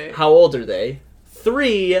old are they? How old are they?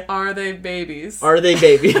 3, Are they babies? are they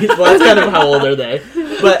babies? Well, that's kind of how old are they?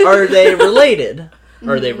 But are they related?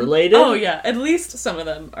 Are they related? Oh yeah, at least some of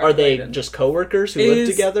them are. Are they related. just coworkers who live Is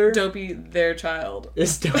together? Dopey their child?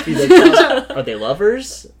 Is Dopey their child? Are they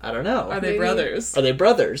lovers? I don't know. Are they Maybe. brothers? Are they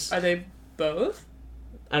brothers? Are they both?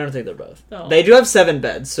 I don't think they're both. Oh. They do have 7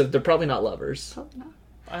 beds, so they're probably not lovers.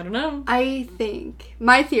 I don't know. I think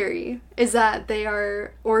my theory is that they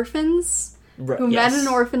are orphans who met in an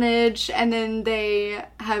orphanage, and then they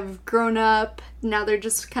have grown up. Now they're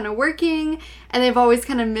just kind of working, and they've always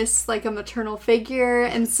kind of missed like a maternal figure,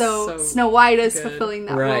 and so Snow White is good. fulfilling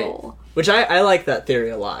that Right. role. Which I like that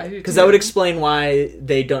theory a lot. I do Because too. that would explain why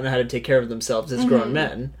they don't know how to take care of themselves as grown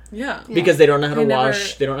men. Yeah. Because they don't know how to They never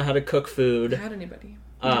wash, they don't know how to cook food. Had anybody?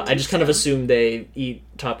 I just kind of assume they eat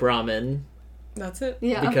top ramen That's it.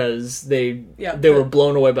 Yeah. because they Yeah, were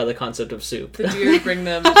blown away by the concept of soup. The deer bring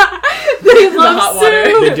them They the hot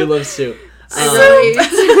water. They do love soup. Right.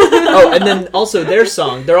 Oh, and then also their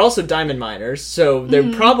song, they're also diamond miners, so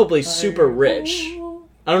they're probably super rich.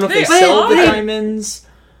 I don't know if they They sell the are. diamonds.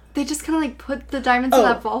 They just kind of like put the diamonds in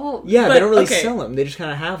that vault. Yeah, But, they don't really okay. sell them. They just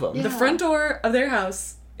kind of have them. Yeah. The front door of their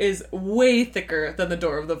house is way thicker than the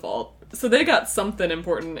door of the vault. So they got something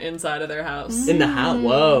important inside of their house. In the house.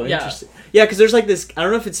 Whoa, Yeah. interesting. Yeah, because there's like this, I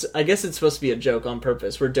don't know if it's, I guess it's supposed to be a joke on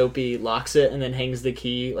purpose, where Dopey locks it and then hangs the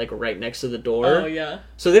key like right next to the door. Oh, yeah.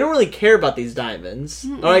 So they don't really care about these diamonds.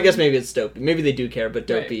 Or I guess maybe it's Dopey. Maybe they do care, but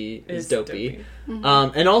Dopey Right. is It's Dopey. Dopey.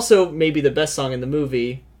 And also maybe the best song in the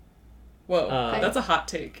movie, Whoa, Uh, that's a hot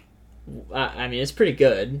take. I mean, it's pretty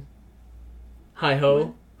good.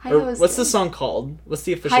 Hi-ho. Hi-ho Or is what's the good. song called? What's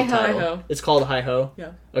the official Hi-ho. title? Hi-ho. It's called Hi-ho.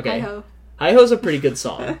 Yeah. Okay. Hi-ho. Hi-ho's a pretty good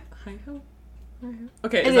song. Hi-ho. Hi-ho.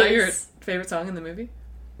 Okay, It is that your is. favorite song in the movie?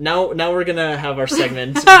 Now we're gonna have our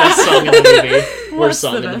segment best song in the movie, worst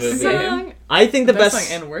song in the best movie. song? I think the best,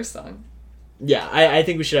 song and worst song. yeah, I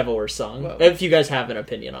think we should have a worst song. Whoa. If you guys have an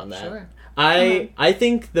opinion on that, Sure. I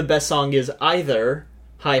think the best song is either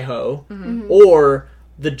Hi Ho Mm-hmm. or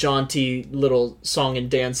the jaunty little song and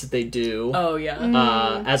dance that they do Oh,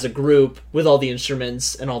 yeah. as a group with all the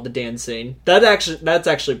instruments and all the dancing. That's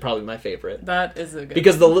actually probably my favorite. That is a good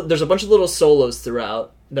Because there's a bunch of little solos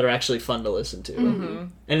throughout that are actually fun to listen to,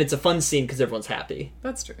 and it's a fun scene because everyone's happy.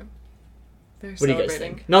 That's true. They're What do you guys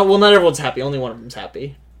celebrating. think? No, well, not everyone's happy. Only one of them's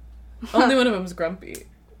happy. Only one of them's grumpy.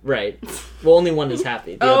 Right. Well, only one is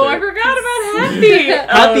happy. The Oh, I other... forgot about Happy!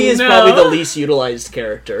 Happy Oh, is no. probably the least utilized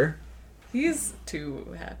character. He's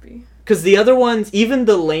too happy. Because the other ones, even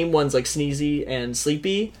the lame ones like Sneezy and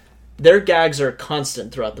Sleepy, their gags are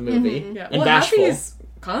constant throughout the movie. Yeah. And well, bashful. Happy is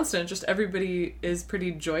constant. Just everybody is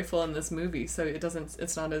pretty joyful in this movie, so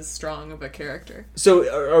it's not as strong of a character.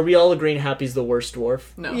 So are we all agreeing Happy's the worst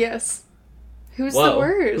dwarf? No. Yes. Who's Whoa. the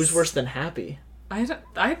worst? Who's worse than Happy?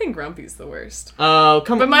 I think Grumpy's the worst. Oh,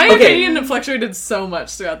 come on. But my Okay. opinion fluctuated so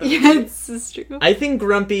much throughout the movie. Yeah, this is true. I think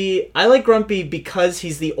I like Grumpy because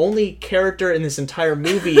he's the only character in this entire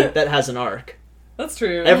movie that has an arc. That's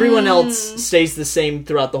true. Everyone else stays the same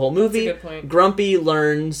throughout the whole movie. That's a good point. Grumpy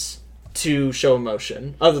learns to show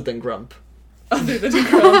emotion, other than Grump. Other than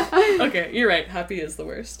Grump. Okay, you're right. Happy is the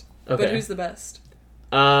worst. Okay. But who's the best?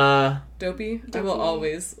 Dopey? I will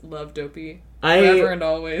always love Dopey. Forever and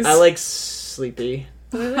always. I like Sleepy.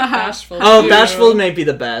 I like Bashful. Oh, too. Bashful may be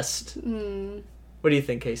the best. What do you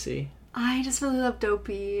think, Casey? I just really love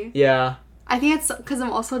Dopey. Yeah. I think it's because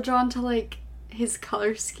I'm also drawn to, like, his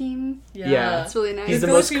color scheme. Yeah. It's really nice. He's the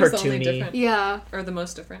color most scheme's only cartoony. different. Yeah. Or the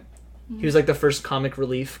most different. He was like the first comic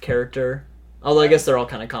relief character. Although I guess they're all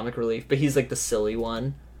kind of comic relief, but he's like the silly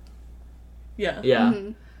one. Yeah. Yeah.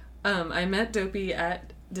 I met Dopey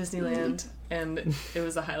at Disneyland, and it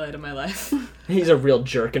was a highlight of my life. He's a real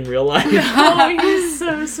jerk in real life. Oh, he's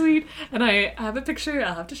so sweet. And I have a picture,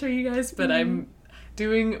 I'll have to show you guys, but I'm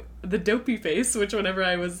doing the Dopey face, which whenever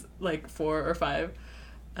I was like 4 or 5,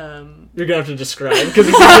 You're gonna have to describe because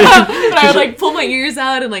I would like pull my ears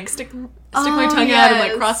out and like stick my tongue out and like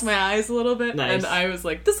yes. cross my eyes a little bit. Nice. And I was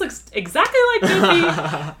like, this looks exactly like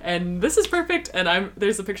Dopey, and this is perfect. And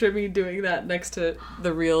there's a picture of me doing that next to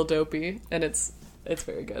the real Dopey, and it's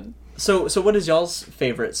very good. So what is y'all's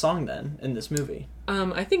favorite song then in this movie?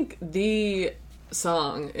 I think the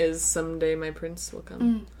song is "Someday My Prince Will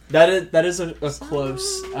Come." That is a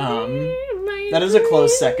close that is a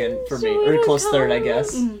close second for me, or a close third, I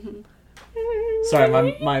guess. Sorry,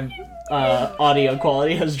 my audio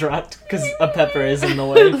quality has dropped because a pepper is in the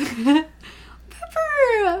way.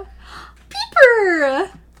 Pepper!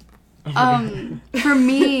 For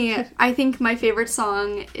me, I think my favorite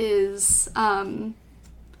song is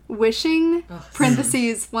Wishing,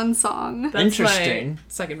 parentheses, one song. That's Interesting. my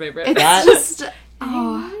second favorite. It's That- just...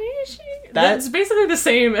 Oh. That's basically the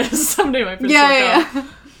same as "Someday My Prince Will Yeah, Come."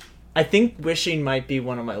 yeah. I think Wishing might be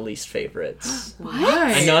one of my least favorites.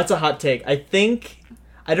 Why? I know it's a hot take. I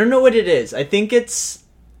don't know what it is. I think it's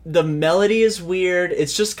the melody is weird.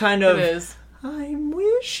 It's just kind of It is. I'm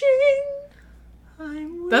wishing.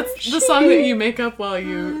 That's the song that you make up while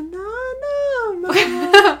you for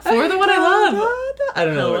the one I love. I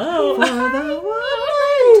don't know. Hello. For the one I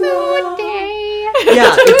love.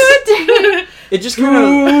 Yeah, it just kind of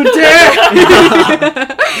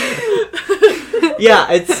yeah,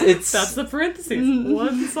 it's That's the parentheses.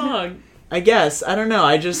 One song. I guess. I don't know.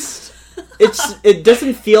 It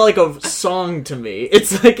doesn't feel like a song to me.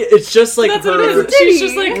 It's just like That's her. what it is. She's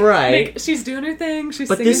just like Right. she's doing her thing. She's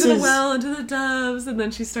But singing this to the is- well and to the doves, and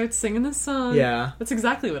then she starts singing this song. Yeah. That's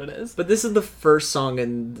exactly what it is. But this is the first song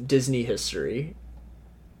in Disney history.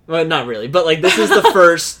 Well, not really, but like this is the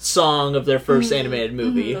first song of their first animated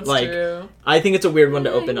movie. That's like, true. I think it's a weird one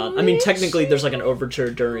to open on. I mean, technically, there's like an overture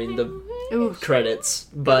during the Ooh, credits,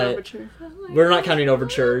 but overture. we're not counting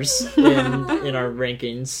overtures in our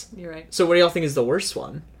rankings. You're right. So, what do y'all think is the worst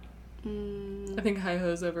one? I think Hi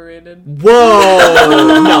Ho's overrated. Whoa!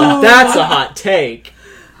 No, that's a hot take.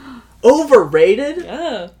 Overrated?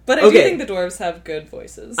 Yeah, but I Okay. do think the dwarves have good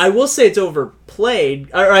voices. I will say it's overplayed.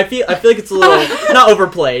 Or I feel like it's a little not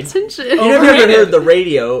overplayed. Tension. You never Overrated. heard the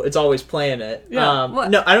radio? It's always playing it. Yeah. What?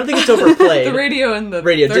 No, I don't think it's overplayed. the radio in the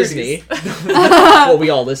Radio 30s. Disney. What we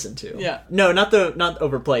all listen to. Yeah. No, not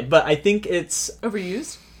overplayed, but I think it's.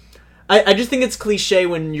 Overused. I just think it's cliche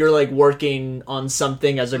when you're like working on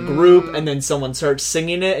something as a group and then someone starts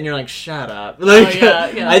singing it and you're like, shut up. Like,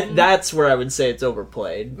 yeah. that's where I would say it's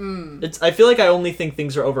overplayed. I feel like I only think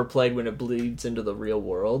things are overplayed when it bleeds into the real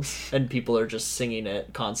world and people are just singing it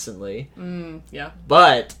constantly. Yeah.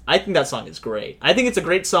 But I think that song is great. I think it's a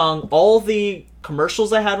great song. All the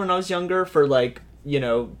commercials I had when I was younger for like,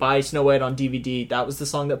 buy Snow White on DVD, that was the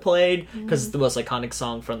song that played because it's the most iconic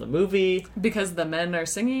song from the movie. Because the men are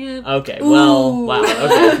singing it. Okay, well, Ooh. wow.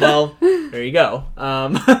 Okay, well, there you go.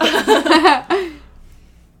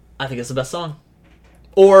 I think it's the best song.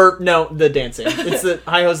 Or, no, the dancing. It's the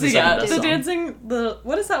Hi-Ho's the second Yeah, best the song. dancing.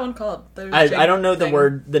 What is that one called? The I don't know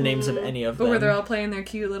thing. the names of any of But where they're them. all playing their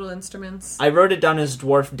cute little instruments. I wrote it down as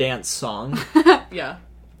Dwarf Dance Song. Yeah.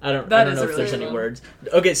 I don't That know is if a there's really any good one. words.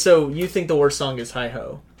 Okay, so you think the worst song is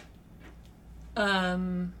Hi-Ho. I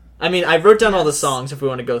mean, I wrote down all the songs if we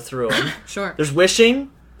want to go through them. Sure. There's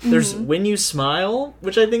Wishing. There's When You Smile,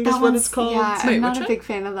 which I think is what it's called. Yeah, Wait, I'm not which a one? big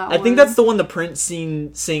fan of that I one. think that's the one the prince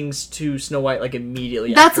sings to Snow White like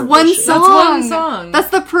immediately. That's after one Wishing. song. That's one song. That's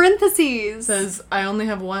the parentheses. Says I only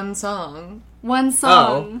have one song. One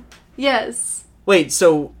song. Yes. Wait,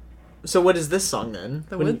 so what is this song then?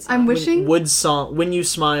 The Wood song. I'm wishing. Wood song. When You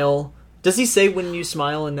Smile. Does he say "When You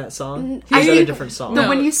Smile" in that song? I Or is that a think different song? The No.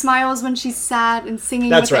 When You Smile is when she's sad and singing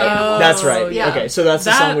That's with right. the animals. That's right. Yeah. Okay, so that's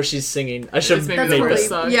the That song where she's singing. I should is have maybe made the this. worst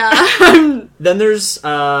song. Yeah. Then there's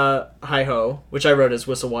Hi Ho, which I wrote as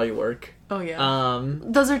 "Whistle While You Work." Oh yeah.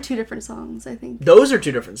 Those are two different songs, I think. Those are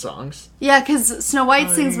two different songs. Yeah, because Snow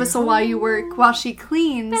White sings Whistle While You Work while she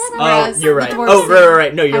cleans. Oh, Whereas you're the right. dwarves Oh, sing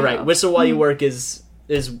right. No, you're Hi right. Ho. "Whistle While You Work" is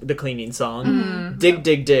the cleaning song. Mm-hmm. "Dig,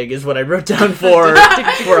 dig, dig" is what I wrote down for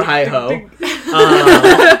Hi Ho.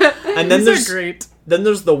 And then These are great. then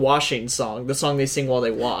there's the washing song, the song they sing while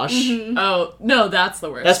they wash. Mm-hmm. Oh no, that's the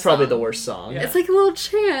worst. That's probably song. the worst song. Yeah. It's like a little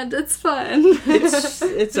chant. It's fun. It's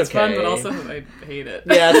It's okay. fun, but also I hate it.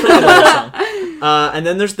 Yeah, it's probably the worst song. And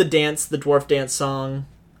then there's the dwarf dance song.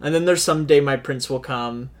 And then there's "Someday My Prince Will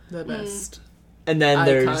Come." The best. And then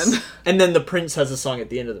Icon. then the prince has a song at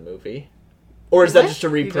the end of the movie. Or is that What? just a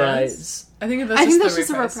He reprise? does? I think that's I just think that's the just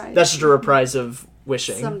a reprise. reprise. That's just a reprise of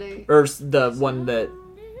Wishing. Someday. Or the one that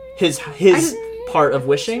his part of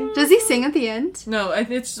Wishing. Does he sing at the end? No,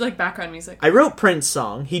 it's like background music. I wrote Prince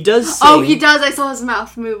song. He does sing. Oh, he does. I saw his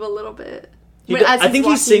mouth move a little bit. He When- do- as I he's think he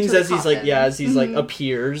walking sings to the as he's like coffin. as he's like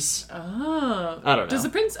appears. Oh. I don't know. Does the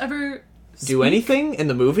prince ever Do anything in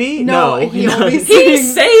the movie? No, he only doesn't. He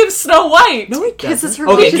sings. saves Snow White! No, he Kisses doesn't.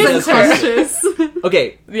 her Okay, when she's kisses her. unconscious.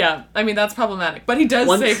 okay. Yeah, I mean, that's problematic. But he does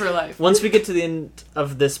Once- save her life. Once we get to the end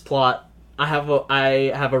of this plot, I have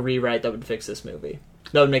a rewrite that would fix this movie.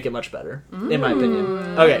 That would make it much better, in my opinion.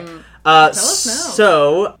 Okay. us now.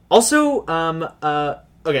 So, also,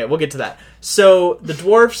 okay, we'll get to that. So, the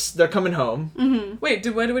dwarfs, they're coming home. Wait,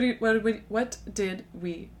 what did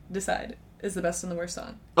we decide is the best and the worst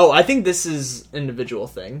song? Oh, I think this is an individual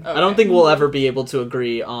thing. I don't Okay. think we'll ever be able to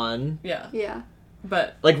agree on... Yeah. Yeah.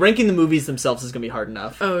 But, Like, ranking the movies themselves is going to be hard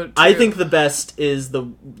enough. oh, true. I think the best is the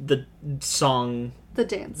song, The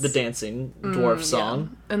dance. the dancing dwarf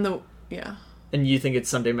song. And yeah. And you think it's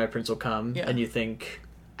 "Someday My Prince Will Come," Yeah. and you think...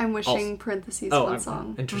 I'm wishing Also- parentheses Oh, one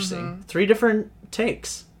song. interesting. 3 different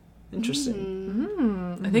takes.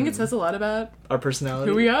 Interesting. I think it says a lot about Our personality.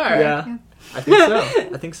 who we are. Yeah. I think so.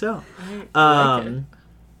 I think so. I like it.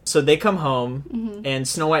 So they come home, and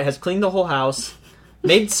Snow White has cleaned the whole house,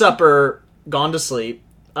 made supper, gone to sleep.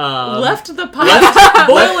 Left the pot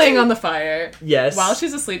boiling on the fire Yes. while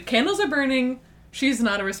she's asleep. Candles are burning. She's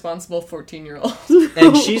not a responsible 14-year-old.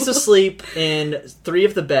 And she's asleep in 3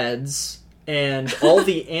 of the beds, and all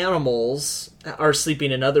the animals are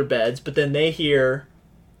sleeping in other beds, but then they hear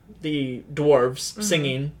the dwarves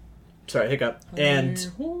singing. Sorry, hiccup. And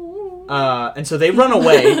so they run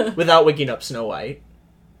away without waking up Snow White.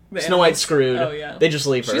 Snow White's screwed. Oh, yeah. They just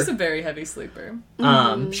leave her. She's a very heavy sleeper.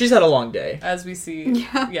 She's had a long day. As we see.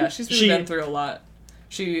 Yeah, she's really been through a lot.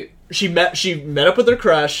 She met up with her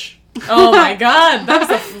crush. Oh my god, that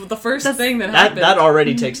was the first thing that happened. That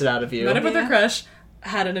already takes it out of you. Met up with her crush,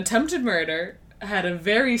 had an attempted murder, had a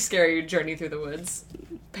very scary journey through the woods,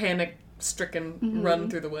 panic-stricken run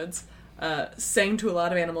through the woods, sang to a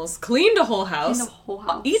lot of animals, cleaned a whole house. The whole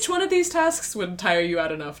house. Each one of these tasks would tire you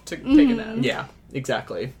out enough to take a nap. Yeah,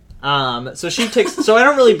 exactly. So she takes. So I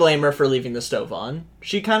don't really blame her for leaving the stove on.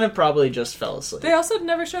 She kind of probably just fell asleep. They also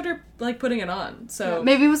never showed her like putting it on, so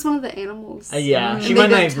Maybe it was one of the animals. Yeah, And she they might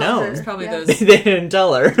not didn't have tell her. known. it's probably Yeah. those They didn't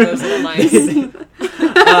tell her. those little mice,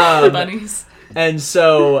 the bunnies. And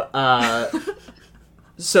so,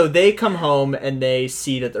 so they come home and they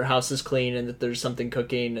see that their house is clean and that there's something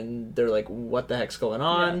cooking, and they're like, "What the heck's going Yeah,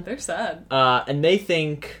 on?" they're sad. And they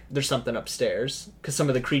think there's something upstairs because some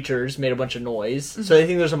of the creatures made a bunch of noise. So they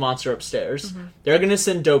think there's a monster upstairs. They're gonna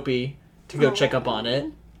send Dopey to go check up on it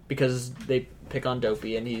because they pick on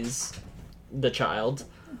Dopey and he's the child.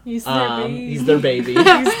 He's their baby. He's their baby.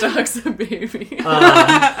 He's Doc's a baby.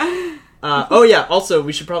 Oh yeah. Also,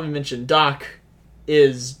 we should probably mention Doc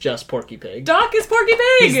is just Porky Pig. Doc is Porky Pig.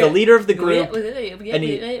 He's the leader of the group.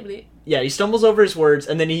 Yeah, he stumbles over his words,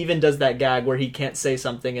 and then he even does that gag where he can't say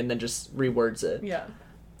something and then just rewords it. Yeah.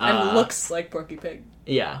 And looks like Porky Pig.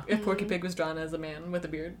 Yeah, If Porky Pig was drawn as a man with a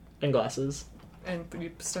beard and glasses. and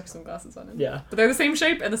you stuck some glasses on him. Yeah. But they're the same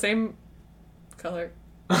shape and the same color.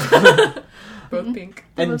 Both pink.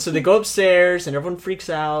 And so they go upstairs, and everyone freaks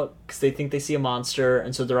out because they think they see a monster,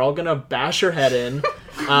 and so they're all gonna bash her head in,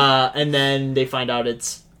 and then they find out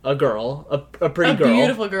it's a girl, a pretty A girl.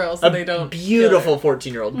 beautiful girl, so they don't beautiful kill her.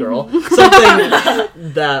 14-year-old girl. Something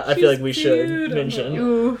that I feel like we should beautiful. mention.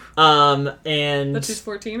 Ooh. And That she's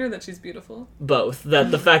 14 or that she's beautiful? both. That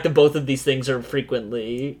the fact that both of these things are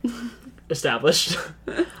frequently established.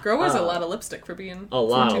 Girl wears a lot of lipstick for being A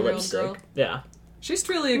lot of 14-year-old lipstick. girl. Yeah. She's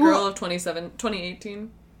truly a girl of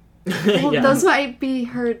 2018. Well, Yeah. those might be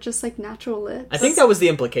her just like natural lips. I think that was the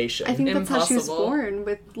implication. I think that's how she was Impossible. born,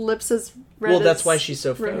 with lips as red Well, that's as why she's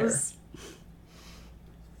so fair. rose.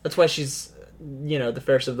 That's why she's, the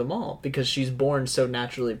fairest of them all, because she's born so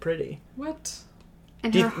naturally pretty. What?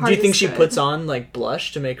 And Do her you heart think is she good. puts on, like,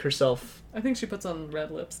 blush to make herself I think she puts on red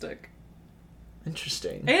lipstick.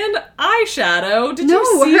 interesting? And eyeshadow. Did No,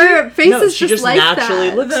 you see her face No, is she just like naturally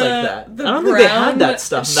that. looks like that. I don't think they had that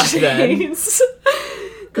stuff back then.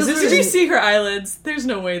 Because Those did were- you see her eyelids? There's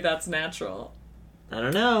no way that's natural. I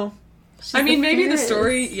don't know. She's I mean, the maybe the fairest.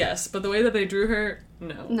 story, yes, but the way that they drew her,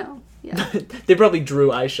 no. No, yeah. They probably drew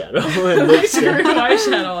eyeshadow and They drew lipstick.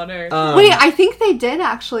 eyeshadow on her. Wait, I think they did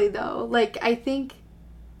actually, though. Like,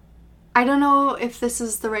 I don't know if this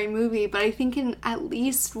is the right movie, but I think in at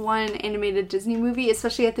least one animated Disney movie,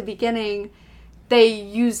 especially at the beginning, they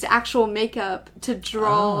used actual makeup to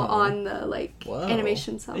draw Oh. on the, like, Whoa.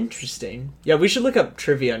 animation cells. Interesting. Yeah, we should look up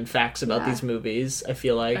trivia and facts about Yeah. these movies, I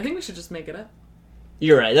feel like. I think we should just make it up.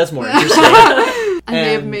 You're right, that's more interesting. I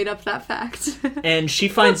may have And- made up that fact. And she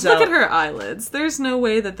finds Look out... at her eyelids. There's no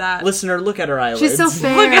way that... Listener, look at her eyelids. She's so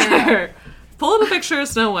fair. Look at her. Pull up a picture of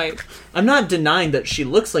Snow White. I'm not denying that she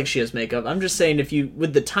looks like she has makeup. I'm just saying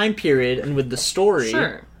with the time period and with the story,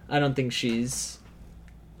 Sure. I don't think she's...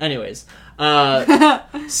 Anyways.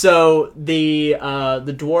 So the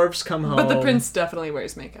dwarves come home. But the prince definitely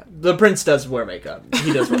wears makeup. The prince does wear makeup.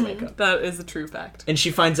 He does wear makeup. That is a true fact. And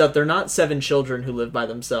she finds out they're not 7 children who live by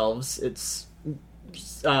themselves. It's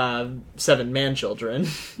 7 man-children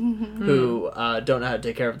who don't know how to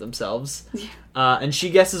take care of themselves. And she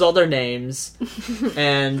guesses all their names.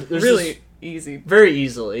 And there's Really this- easy. very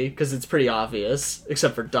easily, because it's pretty obvious,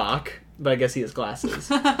 except for Doc. But I guess he has glasses.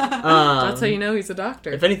 That's how you know he's a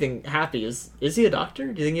doctor. If anything, Happy is he a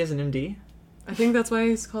doctor? Do you think he has an MD? I think that's why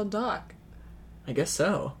he's called Doc. I guess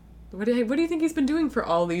so. What do you think he's been doing for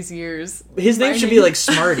all these years? His name should be like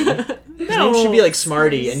Smarty. His name should be like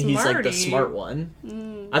Smarty, and he's like the Smarty. smart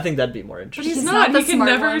one. I think that'd be more But interesting. he's He's not. not the He can smart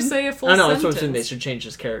never one. say a full I know, sentence. that's what I'm saying. They should change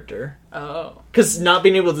his character. Oh. Because not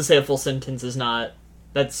being able to say a full sentence is not...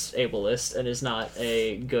 That's ableist and is not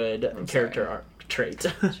a good character arc trait.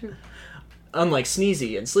 True. Unlike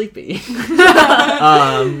Sneezy and Sleepy,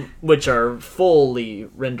 which are fully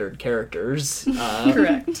rendered characters.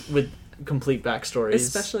 Correct. With complete backstories.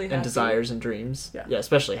 Especially and Happy. desires and dreams. Yeah.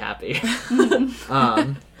 Especially Happy.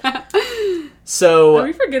 Are So,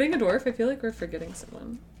 we forgetting a dwarf? I feel like we're forgetting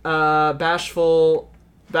someone. Bashful,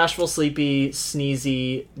 Sleepy,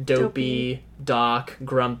 Sneezy, Dopey, Doc,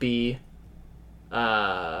 Grumpy,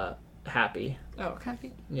 Happy. Oh, okay.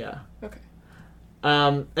 Happy. Yeah. Okay.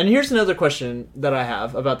 And here's another question that I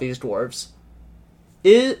have about these dwarves.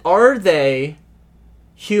 Are they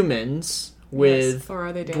humans with Yes. Or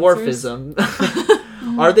are they dancers?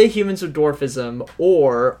 dwarfism? Are they humans with dwarfism,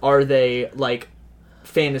 or are they, like,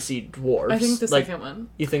 fantasy dwarves? I think the like, second one.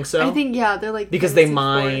 You think so? I think, yeah, they're like Because they fancy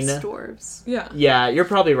mine- forest dwarves. Yeah. Yeah, you're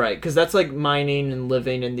probably right, because that's, like, mining and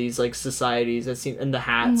living in these, like, societies that seem... And the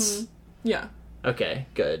hats... Yeah. Okay,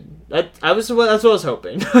 good. That's what I was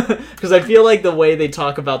hoping, because I feel like the way they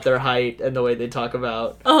talk about their height and the way they talk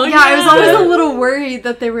about Oh, Yeah, I was always Yeah. a little worried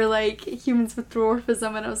that they were like humans with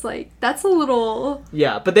dwarfism, and I was like, that's a little.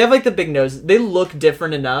 yeah, but they have like the big nose. They look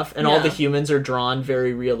different enough, and all Yeah. the humans are drawn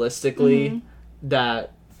very realistically.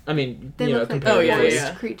 That I mean, They you know, look like comparatively, Oh, yeah, forest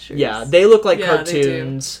yeah. creatures. Yeah, they look like Yeah, they do.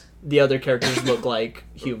 cartoons. The other characters look like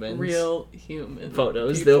humans. Real human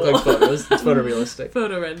photos. people. They look like photos. It's photorealistic.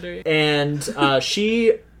 Photo rendering. And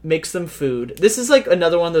she makes them food. This is like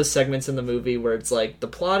another one of those segments in the movie where it's like the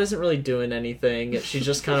plot isn't really doing anything. She's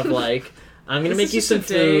just kind of like, I'm gonna This make is you just some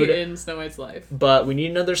a day food, in Snow White's life. but we need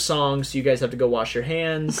another song, so you guys have to go wash your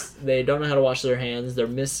hands. They don't know how to wash their hands. They're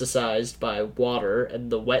mysticized by water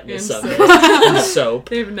and the wetness And of it, soap. and soap.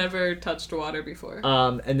 They've never touched water before.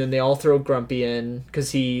 And then they all throw Grumpy in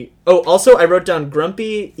because he. Oh, also I wrote down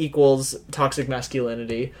Grumpy equals toxic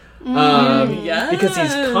masculinity. Yes. Because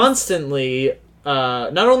he's constantly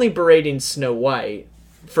not only berating Snow White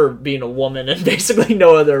for being a woman and basically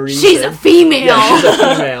no other reason. She's a female. Yeah, she's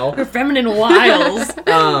a female. Her feminine wiles.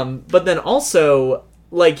 But then also,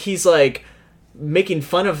 like, he's like making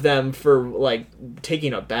fun of them for like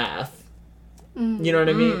taking a bath. You know what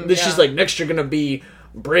I mean? Then she's yeah. like, next you're gonna be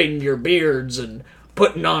braiding your beards and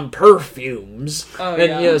putting on perfumes. Oh, and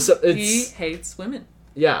yeah. you know, so He it's hates women.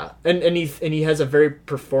 yeah, and he has a very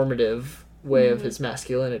performative way of his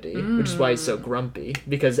masculinity, which is why he's so grumpy,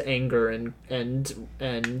 because anger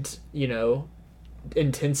and you know,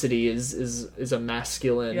 intensity is a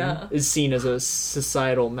masculine, Yeah. is seen as a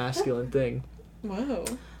societal masculine thing. Whoa.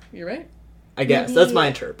 You're right. I guess Maybe- that's my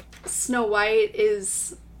interp. Snow White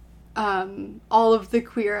is all of the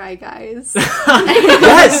Queer Eye guys.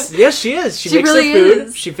 yes, she is. She makes really their food.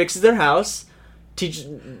 is. She fixes their house.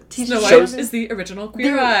 Snow White shows- is the original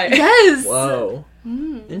Queer Eye. Yes. Whoa,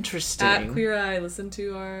 interesting. At Queer Eye, listen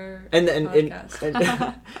to our and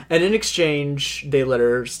podcast. and in exchange, they let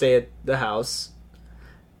her stay at the house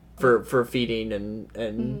for feeding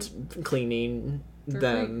and cleaning For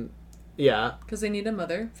them. Yeah. Because they need a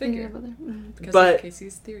mother figure. Because But- of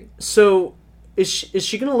Casey's theory. So is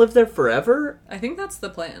she gonna live there forever? I think that's the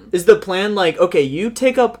plan. Is the plan like, okay, you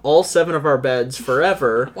take up all 7 of our beds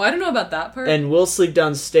forever, Well, I don't know about that part. and we'll sleep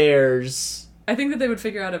downstairs? I think that they would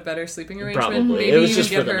figure out a better sleeping arrangement. Probably. Maybe It was even just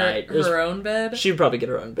give for the her night. It was- her own bed. She'd probably get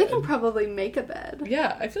her own They bed. can probably make a bed.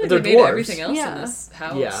 Yeah, I feel like They're they made dwarves. everything else in Yeah. this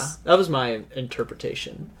house. Yeah, that was my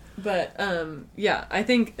interpretation. But, yeah, I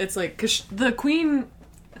think it's like, because the queen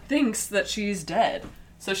thinks that she's dead,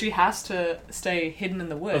 so she has to stay hidden in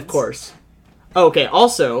the woods. Of course. Okay,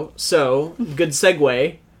 also, so, good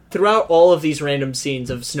segue. Throughout all of these random scenes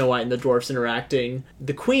of Snow White and the dwarfs interacting,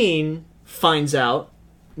 the queen finds out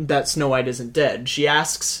that Snow White isn't dead. She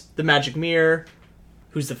asks the magic mirror,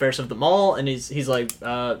 who's the fairest of them all, and he's like,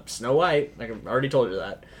 Snow White. Like, I already told her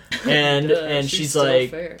that. And Duh, and she's she's still like,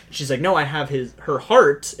 fair. no, I have her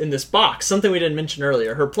heart in this box. Something we didn't mention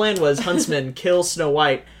earlier. Her plan was Huntsman kill Snow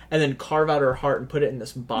White and then carve out her heart and put it in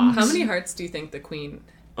this box. How many hearts do you think the queen...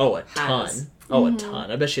 Oh, a ton. has? Oh, a ton.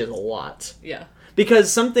 I bet she has a lot. Yeah.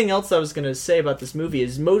 Because something else I was going to say about this movie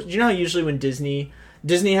is you know how usually when Disney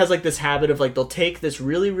has like this habit of like they'll take this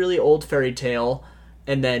really, really old fairy tale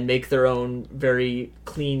and then make their own very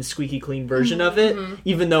clean, squeaky clean version of it,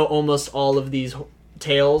 even though almost all of these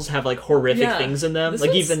tales have like horrific Yeah. things in them. This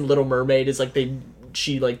Like was- even Little Mermaid is like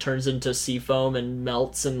she like turns into sea foam and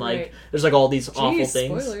melts and like Right. there's like all these awful Jeez,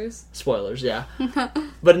 things. spoilers. Yeah.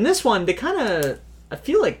 But in this one, they I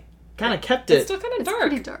feel like kind of kept It's it still kind of It's dark.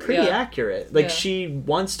 pretty dark. pretty Yeah. accurate. Like Yeah. she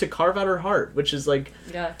wants to carve out her heart, which is like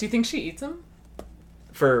Yeah. Do you think she eats them?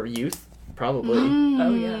 for youth, probably.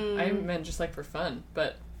 Oh, yeah. I meant just like for fun,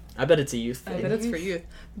 but I bet it's a youth I thing. bet it's for youth.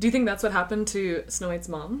 Do you think that's what happened to Snow White's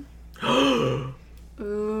mom?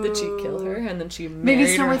 Ooh. Did she kill her and then she married Maybe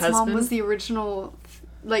Snow her White's husband? mom was the original,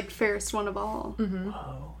 like, fairest one of all.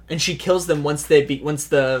 Whoa. And she kills them once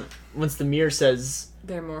the mirror says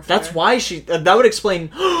They're more fair. that's why she that would explain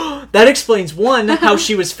that explains one how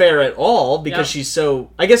she was fair at all because Yep. she's so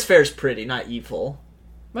I guess fair is pretty, not evil.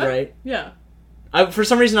 What? Right? Yeah. For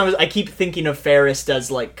some reason I keep thinking of fairest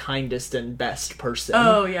as like kindest and best person.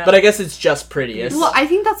 Oh, yeah. But I guess it's just prettiest. Well, I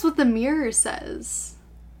think that's what the mirror says.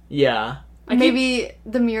 Yeah. Maybe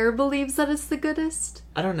the mirror believes that it's the goodest.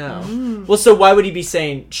 I don't know. Well, so why would he be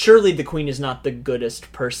saying, surely the queen is not the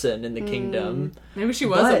goodest person in the kingdom? Maybe she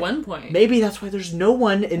was But at one point. Maybe that's why there's no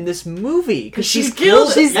one in this movie. Because she's She's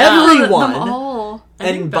killed killed it. everyone. Them all. I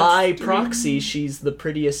think And that's by true. proxy, she's the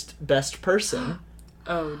prettiest, best person.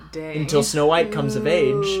 Oh, dang. Until Snow White comes of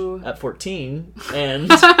age Ooh. at 14. And,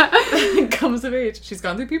 comes of age. She's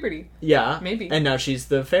gone through puberty. yeah. Maybe. And now she's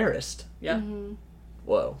the fairest. Yeah.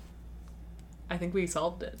 Whoa. I think we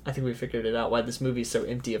solved it. I think we figured it out why this movie's so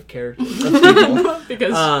empty of characters. Of people.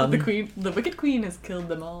 Because the wicked queen has killed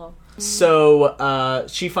them all. So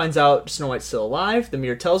she finds out Snow White's still alive. The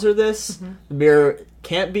mirror tells her this. The mirror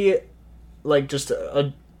can't be like just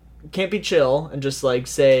can't be chill and just like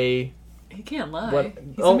say He can't lie. what.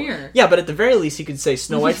 He's a mirror. Yeah, but at the very least, he could say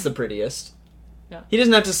Snow White's the prettiest. Yeah. He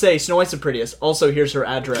doesn't have to say Snow White's the prettiest. Also, here's her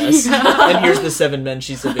address, and here's the 7 men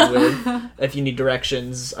she's living with. If you need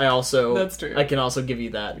directions, That's true. I can also give you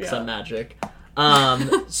that because Yeah. I'm magic.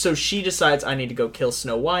 So she decides I need to go kill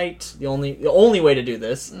Snow White. The only way to do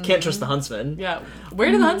this. Can't trust the huntsman. Yeah.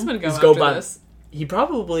 Where did the huntsman go Just after go by- this? He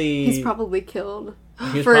probably He's probably killed.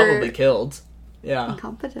 he was for probably killed. Yeah,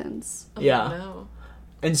 incompetence. yeah. No.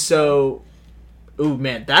 And so, ooh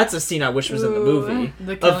man, that's a scene I wish was in the Ooh. movie.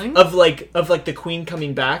 The killing? Of like the queen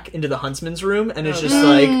coming back into the huntsman's room, and it's Oh, just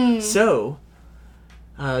God. like, so,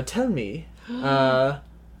 tell me,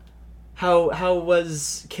 how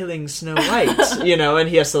was killing Snow White? You know, and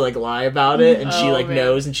he has to like lie about it, and she Oh, like man.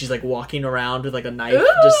 knows, and she's like walking around with like a knife,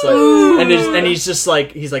 just like, and he's just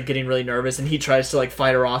like he's like getting really nervous, and he tries to like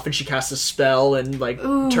fight her off, and she casts a spell and like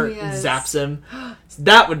Ooh, yes. zaps him.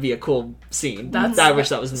 That would be a cool scene. That's- I wish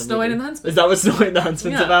that was in the Snow movie. White and the Huntsman. Is that what Snow White and the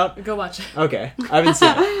Huntsman's Yeah. about? Go watch it. Okay, I haven't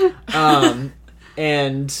seen it.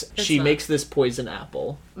 And she not. makes this poison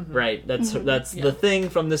apple, right? That's Yeah. the thing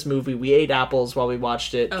from this movie. We ate apples while we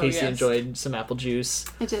watched it. Oh, Casey yes. enjoyed some apple juice.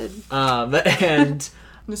 I did. And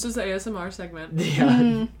This is the ASMR segment.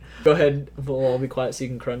 yeah, go ahead. We'll all be quiet so you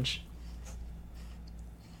can crunch.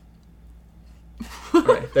 All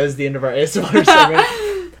right, that is the end of our ASMR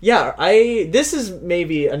segment. Yeah, this is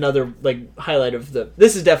maybe another like highlight of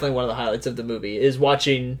this is definitely one of the highlights of the movie is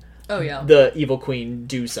watching Oh yeah. the evil queen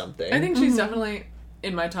do something. I think she's definitely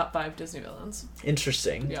in my top 5 Disney villains.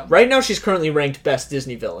 Interesting. Yeah. Right now she's currently ranked best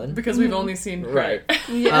Disney villain. Because we've only seen her. Right.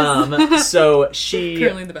 Yes. So she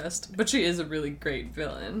Currently the best. But she is a really great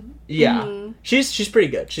villain. yeah. She's pretty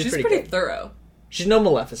good. She's pretty pretty good. thorough. She's no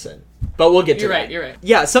Maleficent. But we'll get to You're that. right, you're right.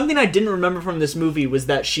 Yeah, something I didn't remember from this movie was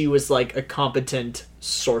that she was like a competent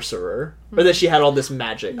sorcerer, or that she had all this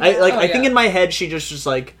magic. I think in my head she just was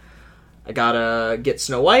like, I gotta get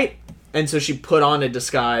Snow White, and so she put on a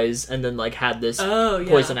disguise and then like had this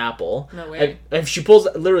poison apple. No way. And she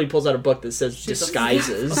literally pulls out a book that says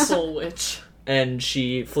disguises, A full witch. and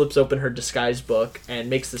she flips open her disguise book and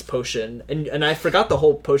makes this potion. And I forgot the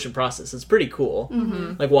whole potion process. It's pretty cool,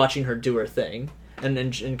 like watching her do her thing. And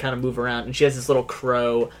kind of move around, and she has this little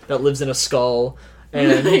crow that lives in a skull,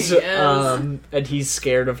 and Yes. and he's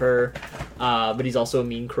scared of her, but he's also a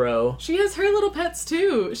mean crow. She has her little pets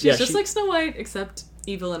too. She's Yeah, just she- like Snow White, except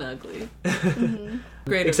evil and ugly.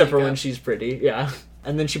 Great. Except for when she's pretty, yeah.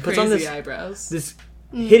 And then she puts crazy on this eyebrows. this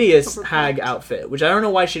hideous overpacked. hag outfit, which I don't know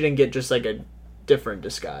why she didn't get just like a different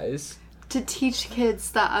disguise. To teach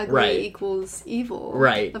kids that ugly Right. equals evil.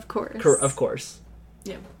 Right. Of course. Of course.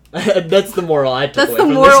 Yeah. That's the moral I took That's away the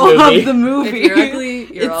from moral this movie. of the movie. If you're ugly,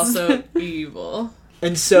 you're It's- also evil.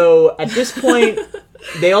 And so at this point,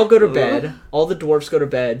 they all go to bed. All the dwarfs go to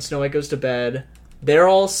bed. Snow White goes to bed. They're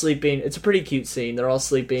all sleeping. It's a pretty cute scene. They're all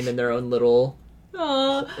sleeping in their own little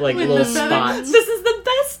Aww, like with little the feather. spots. This is the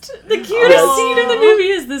best. The cutest Yes. scene in the movie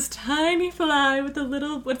is this tiny fly with a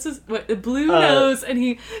little a blue nose, and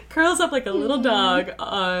he curls up like a little dog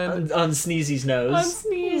on on Sneezy's nose.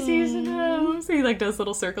 Sneezy's nose. He like does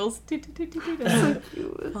little circles.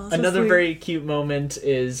 Another very cute moment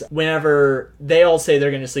is whenever they all say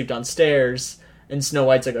they're going to sleep downstairs, and Snow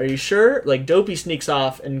White's like, "Are you sure?" Like Dopey sneaks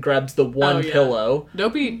off and grabs the one Oh, yeah. pillow.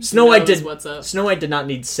 Dopey. Snow White knows did. What's up? Snow White did not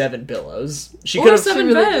need 7 pillows. She Or could have 7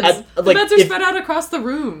 really beds. did. The Like, beds are if- spread out across the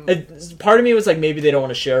room. Part of me was like, maybe they don't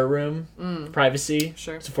want to share a room, privacy.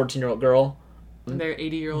 Sure. It's a 14-year-old girl, And they're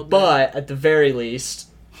 80-year-old. but at the very least,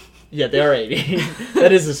 yeah, they are 80.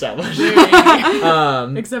 That is established.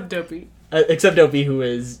 Except Dopey. Except Dopey, who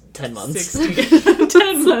is 10 months. 60.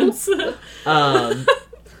 10 months.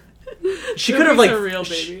 She could have like a real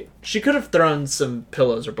baby. She could have thrown some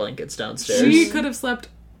pillows or blankets downstairs. She could have slept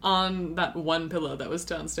on that one pillow that was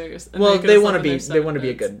downstairs. And Well, could they have want to slept in be their 7 be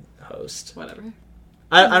a beds. good host. Whatever.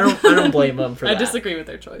 I don't blame them for I that. disagree with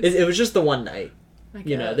their choice. It was just the one night. I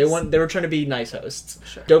You know, guess. they were trying to be nice hosts.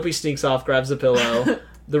 Sure. Dopey sneaks off, grabs a pillow.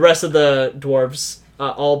 The rest of the dwarves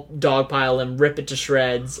all dogpile him, rip it to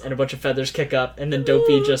shreds, and a bunch of feathers kick up. And then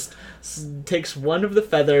Dopey just takes one of the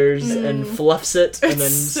feathers and fluffs it, and then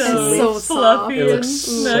so sleeps. fluffy It and looks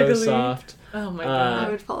so snuggly. soft. Oh my I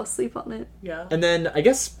god. would fall asleep on it. Yeah. And then I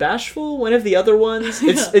guess Bashful, one of the other ones.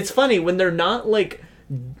 It's funny when they're not like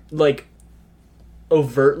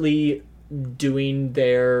overtly doing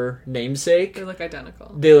their namesake. They look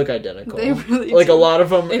identical. They look identical. They really like do. a lot of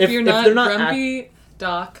them. If you're not they're not Grumpy,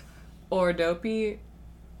 Doc, or Dopey,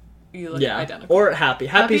 you look yeah, identical. or Happy.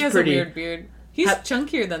 Happy Happy's has pretty. a weird beard. He's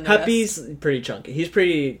chunkier than the Happy's rest. pretty chunky. He's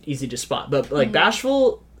pretty easy to spot. But like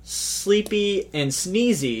Bashful, Sleepy, and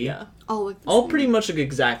Sneezy, Yeah. All look the all same. pretty much look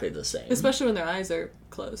exactly the same. Especially when their eyes are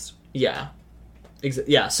closed. Yeah.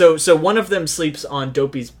 Yeah. So one of them sleeps on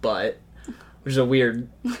Dopey's butt, which is a weird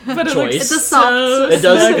But it choice. looks It's a soft- It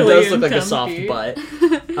does snuggly look and like a soft comfy. butt.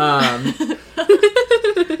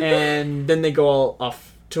 And then they go all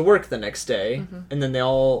off to work the next day, and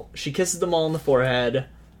then she kisses them all on the forehead.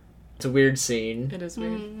 It's a weird scene. It is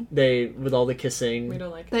weird. They with all the kissing. We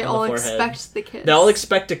don't like They it. on the all forehead. expect the kiss. They all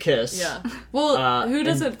expect a kiss. Yeah. Well, who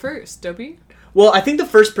does and- it first? Dopey? Well, I think the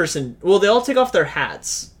first person. Well, they all take off their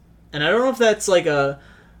hats, and I don't know if that's like a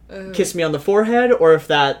kiss me on the forehead or if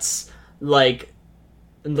that's like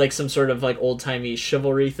some sort of like old timey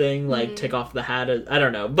chivalry thing, like take off the hat. I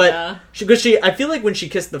don't know, but Yeah. because I feel like when she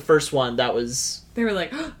kissed the first one, that was They were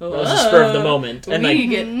like, that was a spur of the moment, and we like,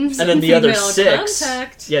 get and then the other female 6,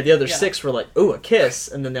 contact. yeah, the other Yeah. 6 were like, "Ooh, a kiss,"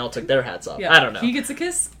 and then they all took their hats off. Yeah. I don't know. He gets a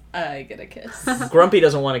kiss. I get a kiss. Grumpy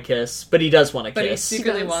doesn't want a kiss, but he does want a But he kiss.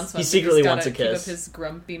 secretly He does. wants one. He so secretly he's wants gotta a kiss. Keep up his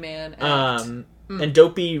grumpy man act. And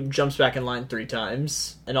Dopey jumps back in line 3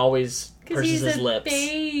 times and always purses he's his a lips.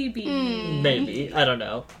 baby. Maybe. I don't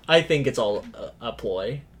know. I think it's all a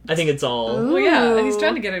ploy. I think it's all. Ooh. Well, yeah, he's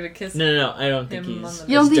trying to get her to kiss No. I don't think him on he's the as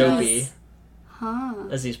You don't think dopey he's- Huh.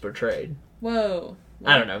 as he's portrayed. Whoa.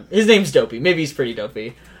 I don't know. His name's Dopey. Maybe he's pretty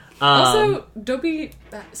dopey. Also, Dopey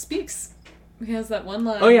speaks He has that one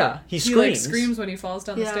line. Oh yeah, he He screams. screams when he falls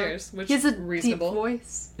down the Yeah. stairs, which He has a is reasonable. deep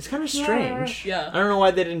voice. It's kind of strange. Yeah. I don't know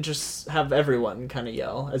why they didn't just have everyone kind of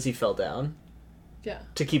yell as he fell down Yeah.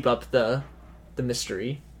 to keep up the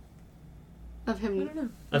mystery Of I him. don't know.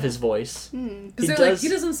 of his voice. Because He they're like, does- he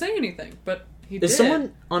doesn't say anything, but he Is did.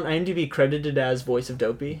 someone on IMDb credited as voice of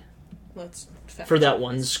Dopey Let's fact for that check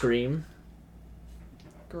one this. scream?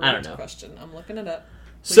 Great I don't know. question. I'm looking it up.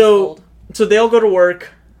 Please So hold. so they all go to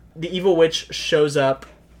work. The evil witch shows up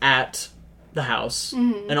at the house,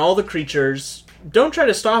 and all the creatures don't try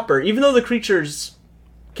to stop her, even though the creatures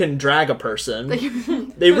can drag a person.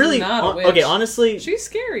 They But really not a witch. okay. Honestly, She's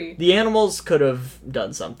scary. the animals could have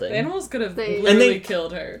done something. The animals could have They- literally And they-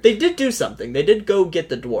 killed her. They did do something. They did go get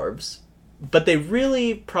the dwarves, but they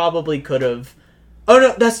really probably could have.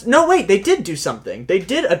 Oh no! Wait, they did do something. They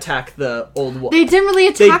did attack the old woman. They didn't really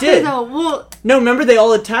attack her did. though. Well, No, remember they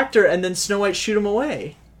all attacked her, and then Snow White shoot them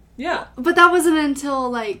away. Yeah. but that wasn't until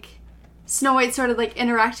like Snow White started like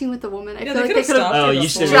interacting with the woman. I Yeah, feel they like they could've could have. stopped Oh, her you before.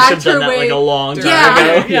 should have Dragged done her that like away. a long time Yeah.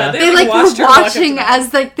 ago. Yeah, They like watched were her walk up watching to the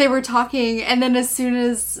as like they were talking, and then as soon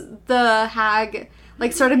as the hag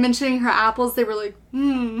like started mentioning her apples, they were like,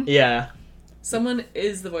 Yeah, Someone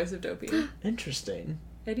is the voice of Dopey. interesting.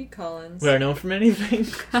 Eddie Collins. Would I know from anything?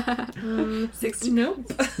 60.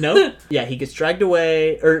 Nope. No. Yeah, he gets dragged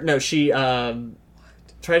away, or no, she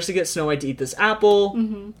tries to get Snow White to eat this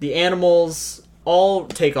apple. The animals all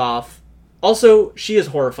take off. Also, she is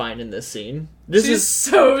horrifying in this scene. This She's is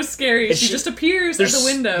so scary. And She she- just appears at the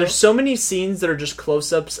window. There's so many scenes that are just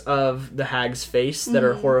close-ups of the hag's face that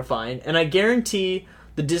are horrifying, and I guarantee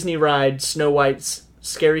the Disney ride Snow White's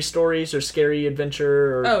Scary Stories or Scary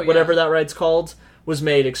Adventure or Oh, yeah. whatever that ride's called was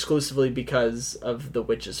made exclusively because of the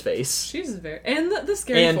witch's face She's very... And the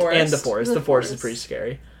scary and forest. the forest. The forest is pretty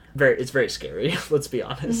scary. It's very scary. Let's be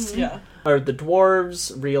honest. Yeah. Or the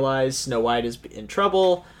dwarves realize Snow White is in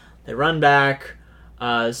trouble. They run back.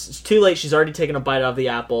 It's too late. She's already taken a bite out of the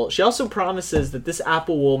apple. She also promises that this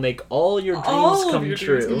apple will make all your dreams All of come your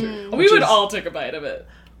true. dreams come true. We Which would is- all take a bite of it.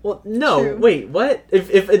 Well, no. True. Wait, what? If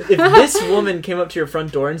this woman came up to your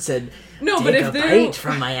front door and said, No, "Take but if a they're... bite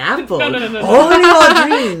from my apple, No. all your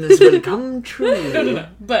dreams will come true." No.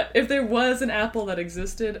 But if there was an apple that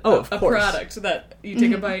existed, Oh, of a course. product that you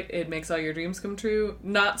take a bite, it makes all your dreams come true,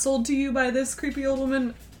 not sold to you by this creepy old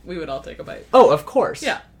woman, we would all take a bite. Oh, of course.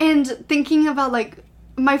 Yeah. And thinking about like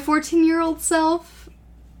my 14-year-old self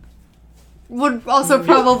would also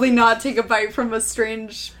probably not take a bite from a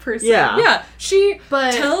strange person. Yeah. Yeah, she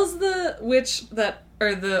But- tells the witch that,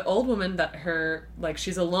 or the old woman that her, like,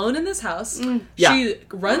 she's alone in this house. Yeah. She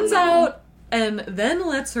runs out and then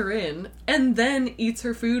lets her in and then eats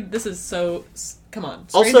her food. This is so, come on,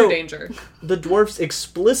 stranger Also- danger. The dwarfs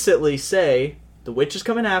explicitly say, "The witch is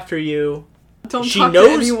coming after you." Don't She talk knows-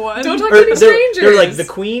 to anyone. Don't talk Or to any strangers. they're like, the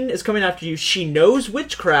queen is coming after you. She knows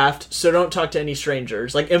witchcraft, so don't talk to any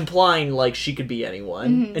strangers. Like, implying, like, she could be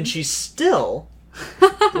anyone. And she still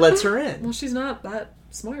lets her in. Well, she's not that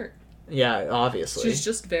smart. Yeah, obviously. She's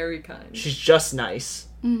just very kind. She's just nice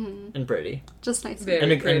and pretty. Just nice. Very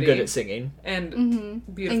And pretty. good at singing. And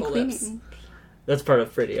And beautiful lips. cleaning. That's part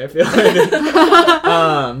of pretty, I feel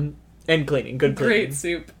like. And cleaning. Good cleaning. Great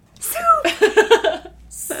soup.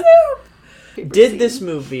 Did this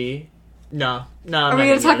movie... No. No, I'm Are not we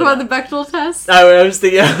going to talk get about into the Bechdel test? that. I was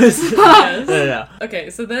thinking... Yes. No. Okay,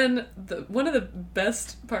 so then one of the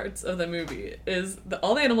best parts of the movie is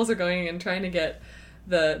all the animals are going and trying to get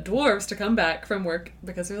the dwarves to come back from work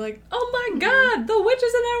because they're like, oh my god, the witch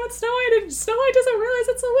is in there with Snow White and Snow White doesn't realize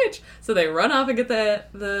it's a witch. So they run off and get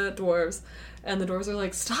the dwarves, and the dwarves are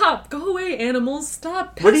like, stop, go away, animals,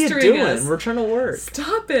 stop What are pestering you doing? us. We're trying to work.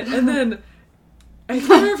 Stop it. And then I can't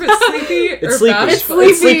remember if it's Sleepy or It's sleepy. Bashful.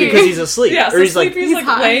 It's It's sleepy because he's asleep. Yeah, or so he's like, Sleepy's He's like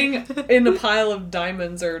high. laying in a pile of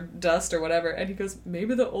diamonds or dust or whatever, and he goes,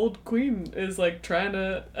 maybe the old queen is like trying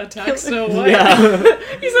to attack Snow White. Yeah.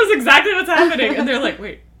 He says exactly what's happening, and they're like,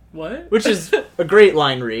 wait, what? which is a great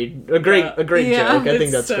line read. A great Yeah. joke. I think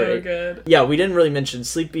It's that's so great. good. Yeah, we didn't really mention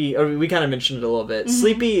Sleepy, or we kind of mentioned it a little bit. Mm-hmm.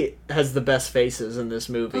 Sleepy has the best faces in this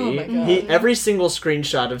movie. Oh my God. Every single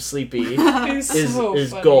screenshot of Sleepy He's is so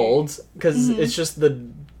is funny. gold because Mm-hmm. it's just the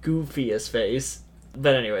goofiest face.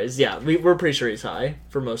 But anyways, yeah, we're pretty sure he's high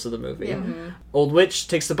for most of the movie. Yeah. Mm-hmm. Old witch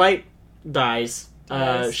takes the bite, dies.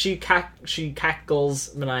 Dies. She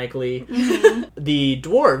cackles maniacally. Mm-hmm. The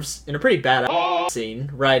dwarves, in a pretty badass scene,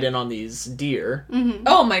 ride in on these deer.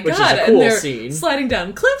 Oh my Which is god, a cool and they're scene. sliding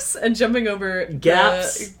down cliffs and jumping over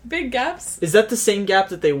Gaps. the big gaps. Is that the same gap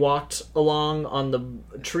that they walked along on the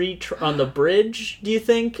on the bridge? Do you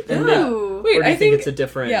think? And they- Ooh. Wait, or do you I think it's a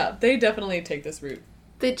different? Yeah, they definitely take this route.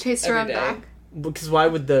 They chased Every around day. back. Because why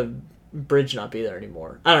would the bridge not be there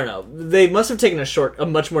anymore? I don't know. They must have taken a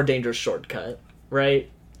much more dangerous shortcut, right?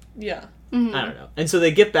 Yeah. Mm-hmm. I don't know. And so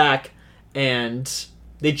they get back, and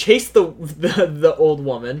they chase the old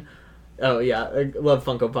woman. Oh yeah, I love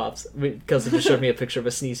Funko Pops because it just showed me a picture of a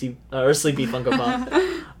sneezy or a sleepy Funko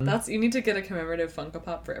Pop You need to get a commemorative Funko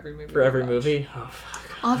Pop for every movie. for every watch. movie. Oh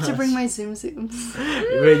fuck! I'll have to bring my Zoom Zooms.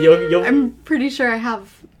 You'll, I'm pretty sure I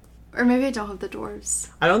have, or maybe I don't have the dwarves.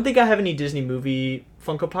 I don't think I have any Disney movie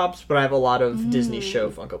Funko Pops, but I have a lot of Disney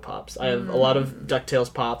show Funko Pops. I have a lot of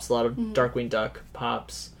DuckTales Pops, a lot of Darkwing Duck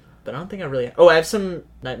Pops. But I don't think I really... Oh, I have some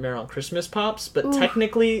Nightmare on Christmas Pops, but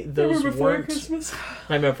technically those weren't... Christmas.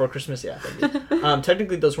 Nightmare Before Christmas, yeah. Thank you.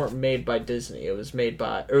 Technically those weren't made by Disney. It was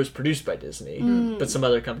produced by Disney, but some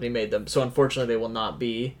other company made them. So unfortunately they will not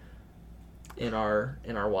be in our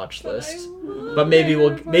watch list. But maybe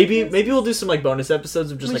we'll do some like bonus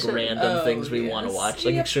episodes of just We like should. random things we want to yes. watch.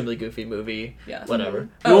 Like Yep. extremely goofy movie, Yeah. whatever.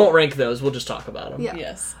 Oh. We won't rank those, we'll just talk about them. Yeah.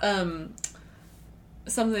 Yes.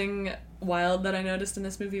 Something wild that I noticed in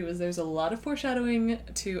this movie was there's a lot of foreshadowing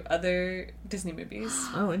to other Disney movies.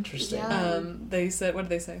 Oh, interesting. Yeah. They said, what did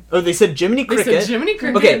they say? Oh, they said Jiminy They Cricket. said Jiminy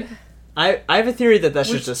Cricket. Okay. I have a theory that that's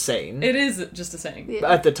Which- just a saying. It is just a saying.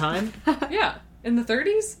 Yeah. At the time, Yeah. In the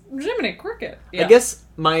 30s, Jiminy Cricket. Yeah. I guess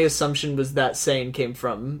my assumption was that saying came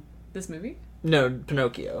from This movie?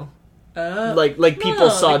 Pinocchio. Uh, Like people no,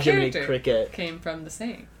 saw the Jiminy character Cricket. came from the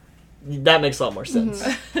saying. That makes a lot more sense.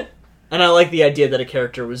 And I like the idea that a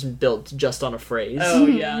character was built just on a phrase. Oh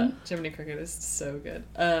yeah, Jiminy Cricket is so good.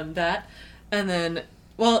 That, and then,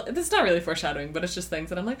 well, it's not really foreshadowing, but it's just things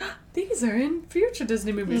that I'm like, these are in future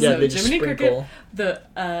Disney movies. Yeah, So they just Jiminy sprinkle. Cricket,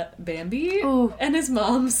 the Bambi Ooh. and his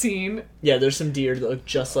mom scene, Yeah, there's some deer that look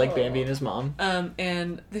just like Bambi and his mom.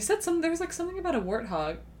 and they said there was like something about a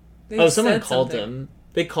warthog. They Oh, someone said called something. him.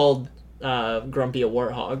 They called Grumpy a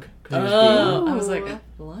warthog. 'cause he was Oh, being- I was like,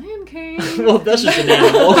 Lion King. being- Well, that's just an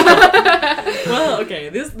animal. Well, okay,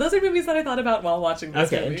 those are movies that I thought about while watching this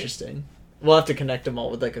Okay, movie. interesting. We'll have to connect them all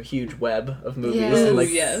with like a huge web of movies Yes. and like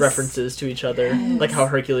Ooh, yes. references to each other, Yes. like how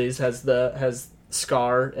Hercules has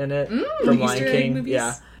Scar in it from Easter Lion egg King. movies?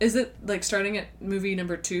 Yeah, Is it like starting at movie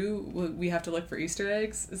number 2? We have to look for Easter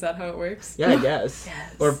eggs. Is that how it works? yeah, I guess.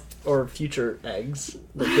 Yes. Or future eggs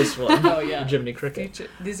like this one. Oh yeah. Jiminy Cricket.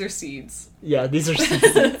 These are seeds. Yeah, these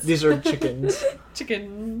are these are chickens.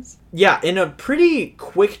 Chickens. Yeah, in a pretty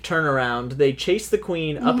quick turnaround, they chase the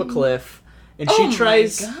queen up a cliff, and Oh she my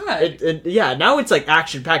tries. God. Yeah, now it's like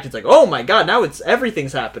action packed. It's like, oh my god, now it's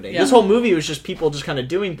everything's happening. Yeah. This whole movie was just people just kind of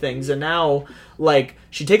doing things, and now like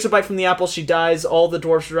she takes a bite from the apple, she dies. All the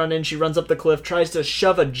dwarfs run in. She runs up the cliff, tries to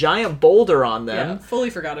shove a giant boulder on Yeah, them. fully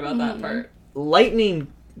forgot about that part. Lightning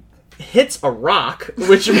hits a rock,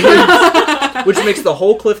 which makes the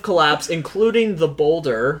whole cliff collapse, including the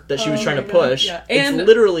boulder that she was Oh trying to my God, push. yeah. It's And-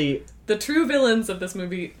 literally. The true villains of this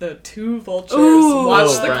movie, the two vultures, Ooh. watch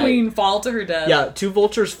Oh, the right. queen fall to her death. Yeah, two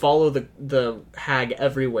vultures follow the hag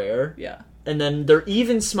everywhere, Yeah. and then they're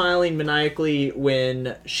even smiling maniacally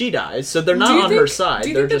when she dies. So they're Do not you on think- her side. do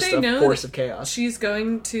you They're think that just they a know force that of chaos. She's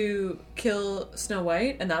going to kill Snow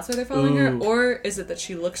White, and that's why they're following her? Ooh. Or is it that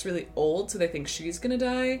she looks really old, so they think she's gonna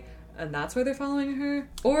die, and that's why they're following her?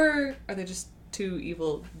 Or are they just two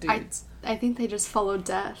evil dudes? I think they just followed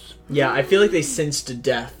death. Yeah, I feel like they sensed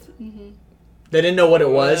death. They didn't know what it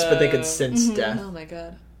was, but they could sense death. Oh my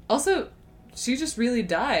god. Also, she just really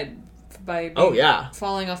died by being Oh, yeah.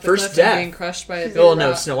 falling off the First cliff death. and being crushed by a big Oh no,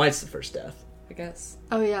 rock, Snow White's the first death. I guess.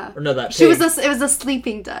 Oh yeah. Or no, that She pig. was it was a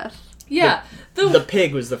sleeping death. Yeah. The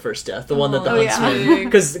pig was the first death. The one that the Oh, yeah. huntsman.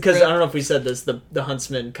 Because I Rip. don't know if we said this. The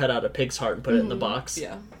huntsman cut out a pig's heart and put it in the box.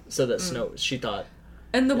 Yeah. So that Snow, she thought.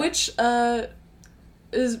 And the witch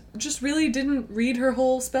is just really didn't read her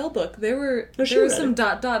whole spell book. There she were read some it.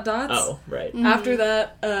 dots. Oh, right. After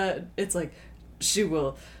that, it's like she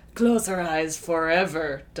will close her eyes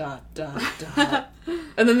forever.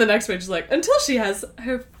 And then the next page is like until she has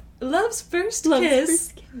her love's first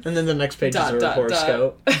kiss. And then the next page is her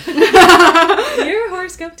horoscope. Your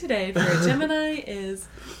horoscope today for Gemini is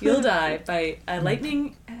you'll die by a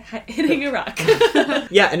lightning hitting a rock.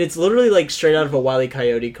 Yeah, and it's literally like straight out of a Wile E.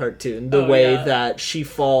 Coyote cartoon. The Oh, way yeah. that she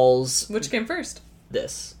falls. Which came first?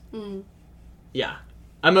 This. Yeah.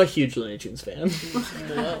 I'm a huge Looney Tunes fan.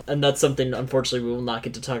 And that's something, unfortunately, we will not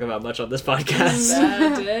get to talk about much on this podcast.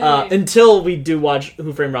 Bad day. Until we do watch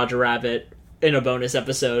Who Framed Roger Rabbit in a bonus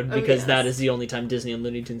episode, because yes. that is the only time Disney and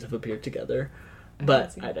Looney Tunes have appeared together.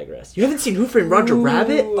 But seen I it. digress. You haven't seen Who Framed Roger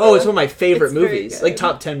Rabbit? Oh, it's one of my favorite It's very movies. good. Like,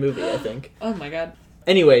 top 10 movie, I think. Oh my god.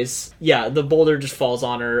 Anyways, yeah, the boulder just falls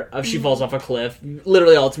on her. She falls off a cliff.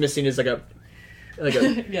 Literally, all it's missing is like a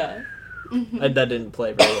Yeah. that didn't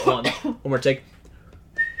play very well. One more take.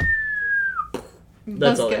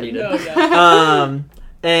 That's all I good. needed. Oh, yeah.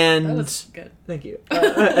 And That was good. thank you.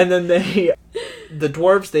 And then the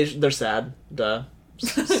dwarves, they're sad. Duh.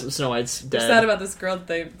 Snow White's dead. They're sad about this girl that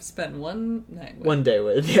they spent one night with. One day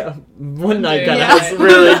with, yeah. One night day, kind of yeah. has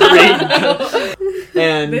really great.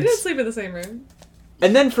 And They didn't sleep in the same room.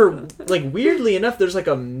 and then for like weirdly enough, there's like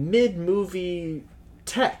a mid-movie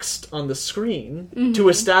text on the screen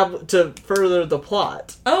to further the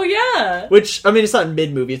plot. Oh, yeah. Which, I mean, it's not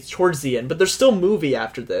mid-movie, it's towards the end, but there's still movie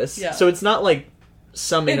after this. Yeah. So it's not like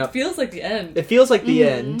summing It up. feels like the end. It feels like the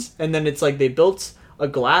end, and then it's like they built a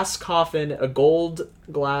glass coffin, a gold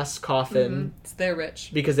glass coffin, They're rich.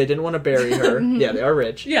 because they didn't want to bury her. Yeah, they are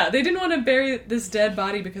rich. Yeah, they didn't want to bury this dead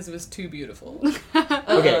body because it was too beautiful.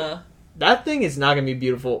 Okay. That thing is not going to be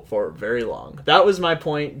beautiful for very long. That was my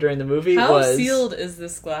point during the movie. How sealed is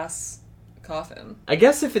this glass coffin? I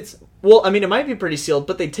guess if it's... Well, I mean, it might be pretty sealed,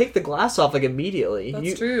 but they take the glass off, like, immediately.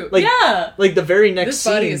 That's true. Like, Yeah! Like, the very next This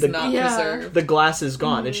body scene, is the, not Yeah. preserved. the glass is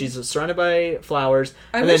gone, and she's surrounded by flowers.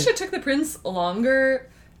 I and wish then, it took the prince longer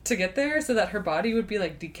to get there so that her body would be,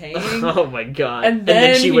 like, decaying. Oh, my God. And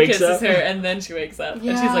then she he wakes kisses up. her, and then she wakes up. And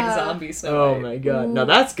she's like a zombie Snow Oh, White. my God. No,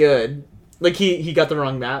 that's good. Like, he got the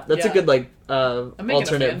wrong map. That's a Yeah. good, like, making a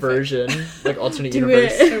alternate fanfic. version. Like, alternate Do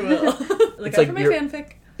universe. it. I will. Look It's out like for my you're-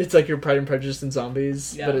 fanfic. It's like your Pride and Prejudice and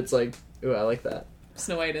zombies, Yeah. but it's like, ooh, I like that.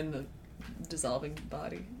 Snow White in the dissolving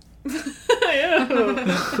body.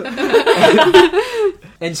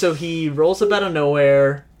 And so he rolls up out of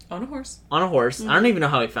nowhere On a horse. on a horse. I don't even know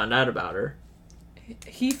how he found out about her.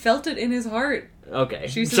 He felt it in his heart. Okay.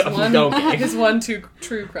 She's So- his one, okay. his one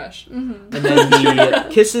true crush. And then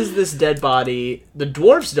he kisses this dead body. The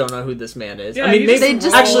dwarves don't know who this man is. Yeah, I mean, he maybe They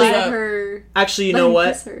just actually, rolls let up. her. actually, you let know him what?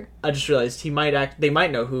 kiss her. I just realized they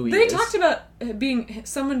might know who he They is. talked about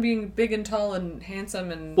someone being big and tall and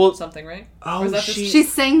handsome and Well, something, right? Oh, Or is that just- She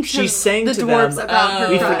sang to She sang the to dwarves them. about her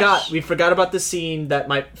we crush. forgot about the scene that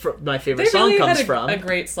my favorite They song really comes had from. a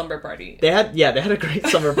great slumber party. They had a great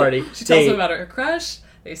summer party. She tells them about her crush.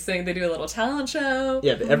 They sing. They do a little talent show.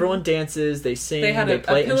 Yeah, everyone dances. They sing. They had a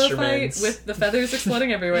play pillow instruments. fight with the feathers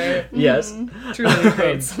exploding everywhere. Yes, Truly a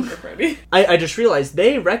great slumber party. I just realized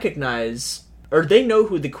they recognize, or they know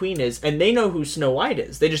who the queen is, and they know who Snow White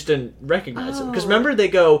is. They just didn't recognize her. Because Oh. remember, they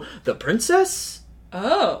go, the princess?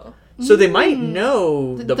 Oh. So they might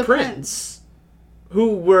know the The prince,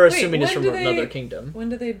 who we're Wait, assuming is when from do they- another kingdom. When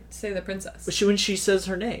do they say the princess? When she says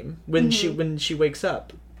her name, when she wakes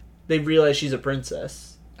up, they realize she's a princess.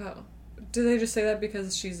 Oh. Do they just say that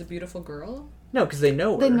because she's a beautiful girl? No, because they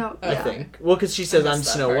know her. They know- I yeah. think. Well, because she says, I "I'm missed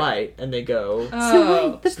that Snow part. White," and they go,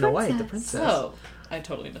 Oh. The "Snow White, the princess. princess." Oh. I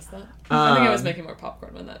totally missed that. I think I was Um, making more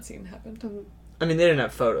popcorn when that scene happened. I mean, they didn't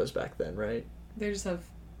have photos back then, right? They just have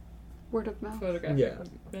Word of mouth. photographic Yeah.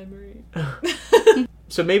 memory.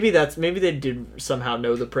 So maybe they did somehow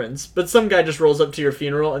know the prince, but some guy just rolls up to your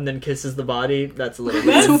funeral and then kisses the body. That's a little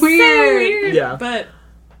That's weird. It's weird. So weird. Yeah. But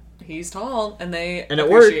he's tall, and they And it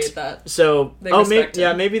appreciate worked. that. So They maybe respect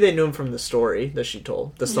him. maybe they knew him from the story that she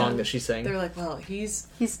told, the song Yeah. that she sang. They're like, well, he's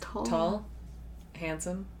He's tall. tall,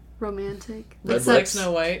 handsome, Romantic. Red looks lips. like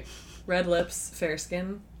Snow White, red lips, fair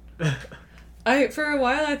skin. For a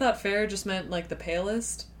while I thought fair just meant like the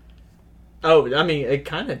palest, Oh, I mean, it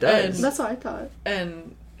kind of does. And- That's what I thought.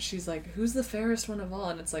 and she's like, who's the fairest one of all?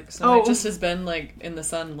 And it's like Snow White Oh. just has been like in the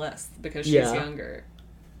sun less because she's Yeah. younger,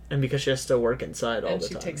 And because she has to work inside all and the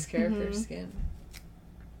she time. takes care of her skin.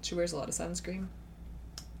 She wears a lot of sunscreen.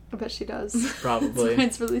 I bet she does. Probably.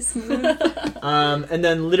 It's really smooth. And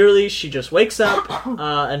then literally she just wakes up,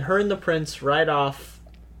 and her and the prince ride off,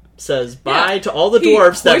 says bye Yeah. to all the He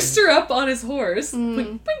dwarves hoists her up on his horse, Mm.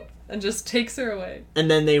 boing, boing, and just takes her away. and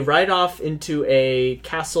then they ride off into a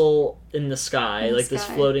castle in the sky, In the like this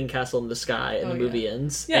sky. floating castle in the sky, and Oh, the yeah. movie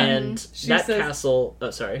ends. Yeah. And She that says- castle,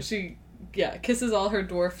 oh sorry, She, kisses all her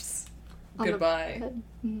dwarfs On the goodbye head.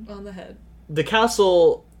 on the head. the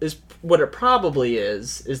castle is what it probably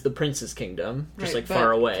is the prince's kingdom, just Right, like but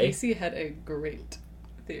far away. Casey had a great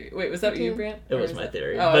theory. Wait, was that you, Okay. Brant? It Or was is my that-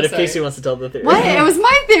 theory, Oh, but if sorry. Casey wants to tell the theory, What? It was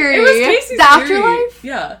my theory. It was Casey's The theory. afterlife?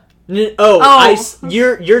 Yeah. Oh,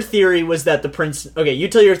 your theory was that the prince. Okay, you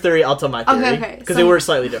tell your theory. I'll tell my Okay, theory okay. because So- they were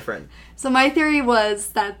slightly different. So my theory was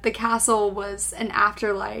that the castle was an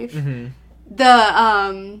afterlife. Mm-hmm.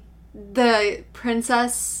 The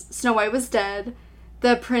princess Snow White was dead.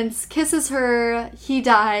 The prince kisses her, he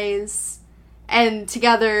dies, and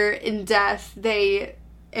together in death they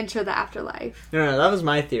enter the afterlife. No, that was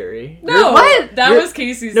my theory. No, What? That Your- was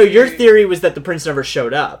Casey's No, your theory was that the prince never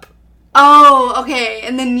showed up. Oh, okay.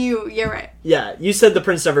 And then you're right. Yeah, you said the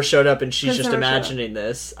prince never showed up and she's Prince just never showed imagining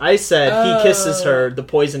this. I said he kisses her, the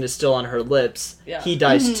poison is still on her lips, Yeah. he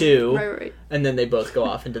dies too, Right. and then they both go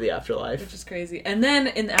off into the afterlife. Which is crazy. And then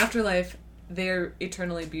in the afterlife, they're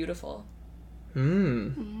eternally beautiful.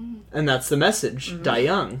 And that's the message. Die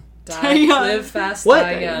young. Die young. Live fast, What?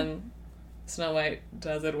 die young. Snow White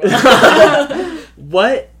does it well.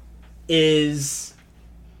 What is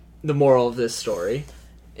the moral of this story?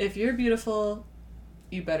 If you're beautiful,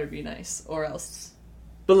 you better be nice, or else.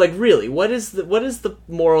 But like, really, what is the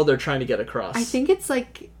moral they're trying to get across? I think it's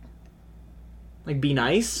like, be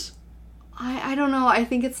nice. I don't know. I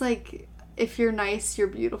think it's like, if you're nice, you're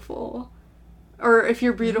beautiful. Or if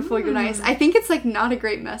you're beautiful, you're nice. I think it's like not a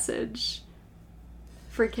great message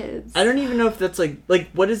for kids. I don't even know if that's like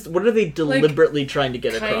what are they deliberately trying to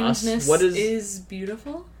get across? Kindness What is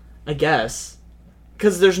beautiful? I guess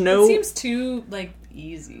because there's no. It seems too,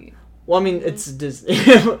 easy. Well, I mean, it's Disney,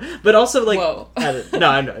 but also Whoa.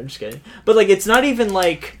 I'm just kidding. But it's not even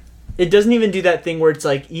it doesn't even do that thing where it's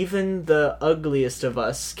even the ugliest of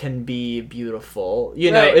us can be beautiful.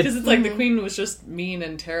 You know, Right, because it's the queen was just mean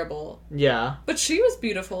and terrible. Yeah. But she was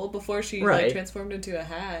beautiful before she Right. transformed into a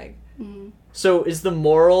hag. So is the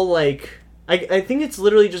moral I think it's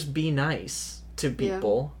literally just be nice to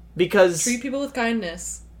people because Treat people with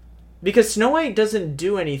kindness. because Snow White doesn't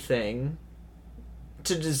do anything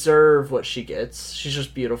to deserve what she gets. She's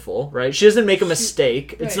just beautiful, right? She doesn't make a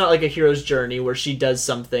mistake. It's right. not like a hero's journey where she does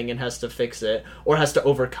something and has to fix it or has to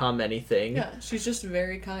overcome anything. Yeah, she's just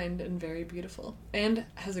very kind and very beautiful. And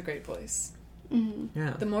has a great voice.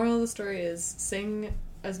 Yeah. The moral of the story is sing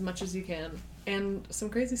as much as you can, and some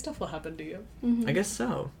crazy stuff will happen to you. I guess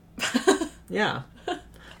so. Yeah.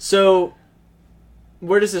 So,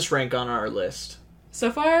 where does this rank on our list? So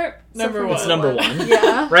far, number one. It's number one.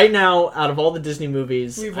 Yeah. Right now, out of all the Disney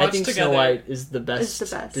movies, We've I watched think together. Snow White is the best, It's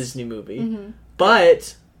the best. Disney movie.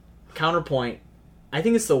 But, counterpoint, I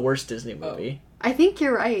think it's the worst Disney movie. I think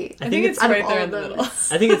you're right. I think it's Out of right there all in the of middle.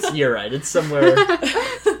 those. I think you're right. It's somewhere.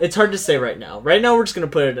 It's hard to say right now. Right now, we're just going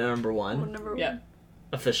to put it at number one, Number Yeah,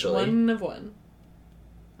 officially. one of one.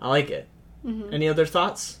 I like it. Any other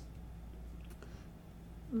thoughts?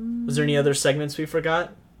 Was there any other segments we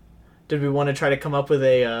forgot? Did we want to try to come up with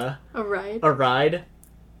A ride. a ride?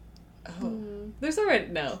 Oh. There's already...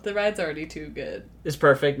 No, the ride's already too good. It's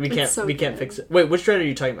perfect. We can't so we can't good. fix it. Wait, which ride are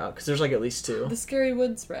you talking about? Because there's at least two. The Scary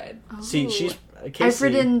Woods ride. See, she's Casey. I've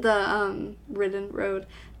ridden the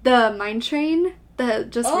mine train that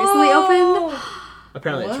just recently opened.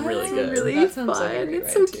 Apparently, it's really What? good. Really That sounds fun. like a great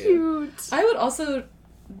It's so ride, too. cute. I would also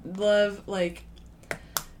love,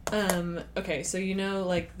 okay, so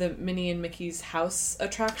the Minnie and Mickey's house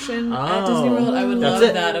attraction at Disney Oh. World? I would That's love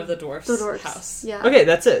it. that of the dwarf's, The dwarfs. house. Yeah. Okay,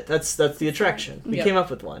 that's it. That's the attraction. We Yep. came up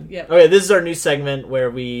with one. Yep. Okay, this is our new segment where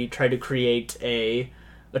we try to create a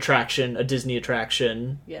Disney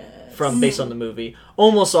attraction Yes. based on the movie.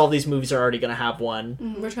 Almost all these movies are already going to have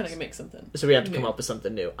one, We're trying to make something. so we have to come new. up with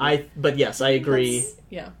something new. But yes, I agree. That's-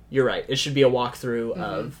 Yeah. You're right. It should be a walkthrough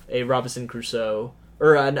of a Robinson Crusoe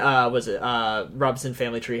or Robinson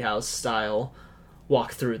Family Treehouse style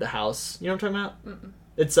walk through the house. You know what I'm talking about?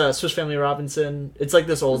 It's Swiss Family Robinson. It's like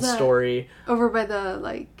this old Was that- story. Over by the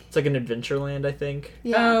It's like an Adventureland, I think.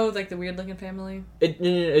 yeah, Oh, the weird looking family?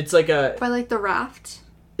 It's like a by the raft.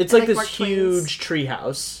 it's and, like this Mark Twain's. huge tree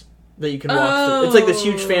house that you can walk through. It's like this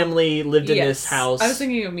huge family lived in this house. I was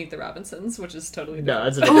thinking of Meet the Robinsons, which is totally No,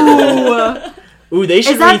 different. that's a different. Ooh, they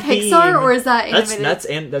should Is that retheme. Pixar or is that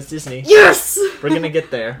animated? That's Disney. Yes. We're gonna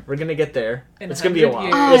get there. In It's gonna be a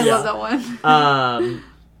 100 while. years. Oh, I Yeah. love that one.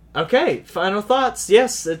 Okay, final thoughts.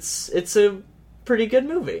 Yes, it's a pretty good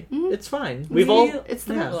movie. It's fine. We've all It's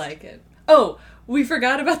the I best. like it. Oh, we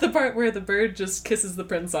forgot about the part where the bird just kisses the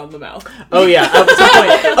prince on the mouth. Oh yeah, at some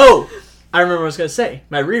point. Oh, I remember what I was gonna say.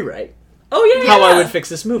 My rewrite. Oh yeah, How I yeah. would fix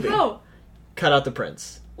this movie. How? Cut out the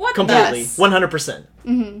prince. What? Completely. Yes. 100%.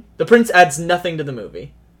 The prince adds nothing to the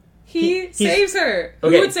movie. He he's- saves her.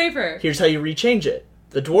 Okay. Who would save her? Here's how you rechange it.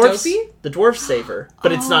 The dwarfs save her,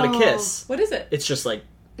 but it's not a Oh. kiss. What is it? It's just like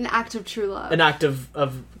An act of true love. an act of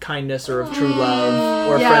kindness or of true love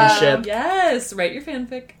or Yeah. friendship. Yes, write your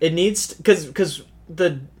fanfic. It needs because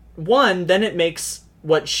the one then it makes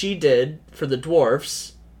what she did for the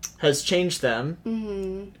dwarfs has changed them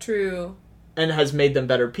True. and has made them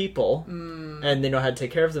better people and they know how to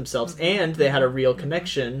take care of themselves and they had a real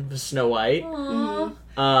connection with Snow White.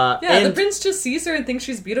 Aww. Yeah, the prince just sees her and thinks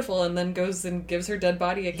she's beautiful and then goes and gives her dead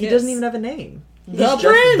body a kiss. he doesn't even have a name. The He's just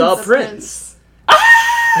prince! the The prince.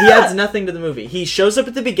 He adds nothing to the movie. He shows up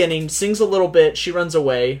at the beginning, sings a little bit, she runs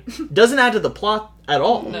away. Doesn't add to the plot at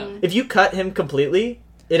all. No. If you cut him completely,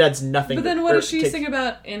 it adds nothing. But then what does she sing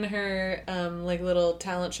about in her like little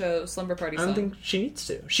talent show slumber party song? I don't think she needs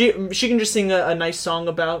to. She can just sing a nice song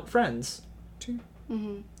about friends. True.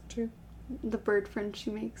 Mm-hmm. True. The bird friend she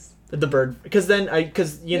makes. The bird, because then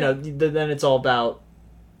then it's all about.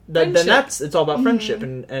 Then it's all about friendship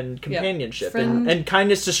and companionship and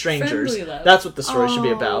kindness to strangers. That's what the story should be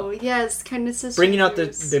about. Oh, yes, kindness to strangers. Bringing out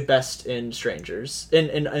the best in strangers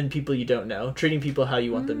and people you don't know. Treating people how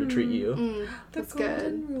you want them to treat you. That's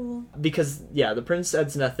good. Rule. Because, the prince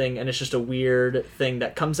adds nothing, and it's just a weird thing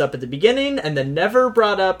that comes up at the beginning and then never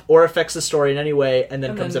brought up or affects the story in any way, and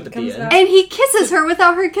then comes up at the end. And he kisses her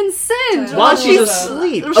without her consent. While she's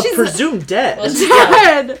asleep. Presumed dead.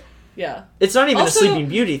 Dead! Yeah. It's not even a Sleeping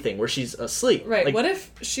Beauty thing where she's asleep. Right. Like, what if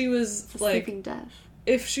she was like sleeping death?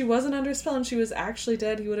 If she wasn't under spell and she was actually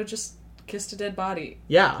dead, he would have just kissed a dead body.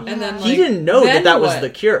 Yeah. And then he didn't know that was the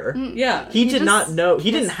cure. Yeah. He did not know.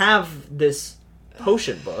 He didn't have this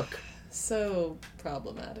potion book. So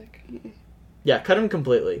problematic. Yeah, cut him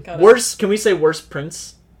completely. Cut him. Can we say worst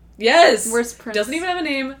prince? Yes. Worst prince. Doesn't even have a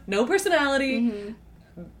name, no personality.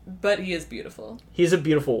 But he is beautiful. He's a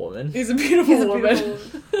beautiful woman. He's a beautiful woman.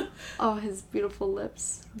 Oh, his beautiful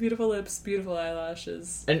lips. Beautiful lips, beautiful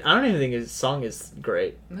eyelashes. And I don't even think his song is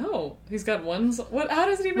great. No, he's got one. What? How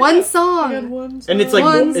does it even? One go? song. He got one song. And it's like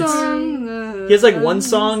one song. He has like one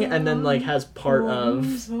song and then like has part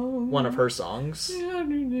of one of her songs.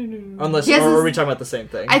 Unless, or are we talking about the same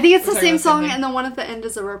thing? I think it's the same song, and the one at the end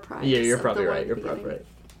is a reprise. Yeah, you're probably right. You're probably right.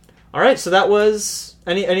 All right, so that was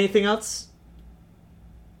anything else?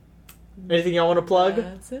 Anything y'all want to plug?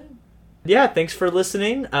 That's it. Yeah, thanks for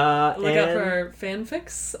listening. Look out for our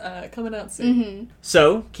fanfics coming out soon.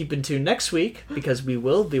 So, keep in tune next week, because we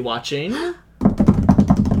will be watching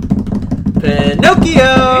Pinocchio!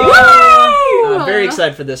 I'm very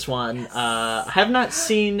excited for this one. I have not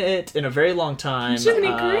seen it in a very long time.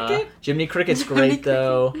 Jiminy Cricket? Jiminy Cricket's great,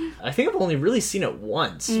 though. I think I've only really seen it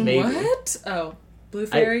once, maybe. What? Oh. Blue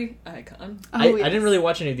Fairy icon. I didn't really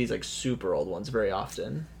watch any of these like super old ones very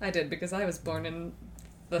often. I did because I was born in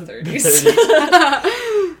the 30s.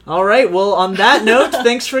 All right, well, on that note,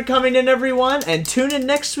 thanks for coming in, everyone, and tune in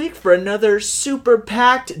next week for another super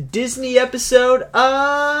packed Disney episode of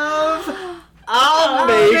I'll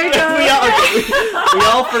Make It. We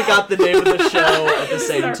all forgot the name of the show at the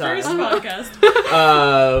same time. First podcast.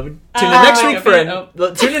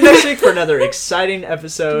 Tune in next week for another exciting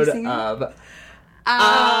episode of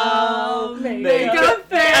I'll Make a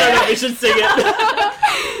Fan. I don't know, we should sing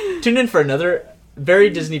it. Tune in for another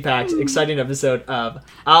very Disney-packed, exciting episode of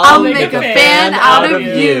I'll Make a Fan out of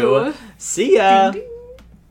You. See ya! Ding, ding.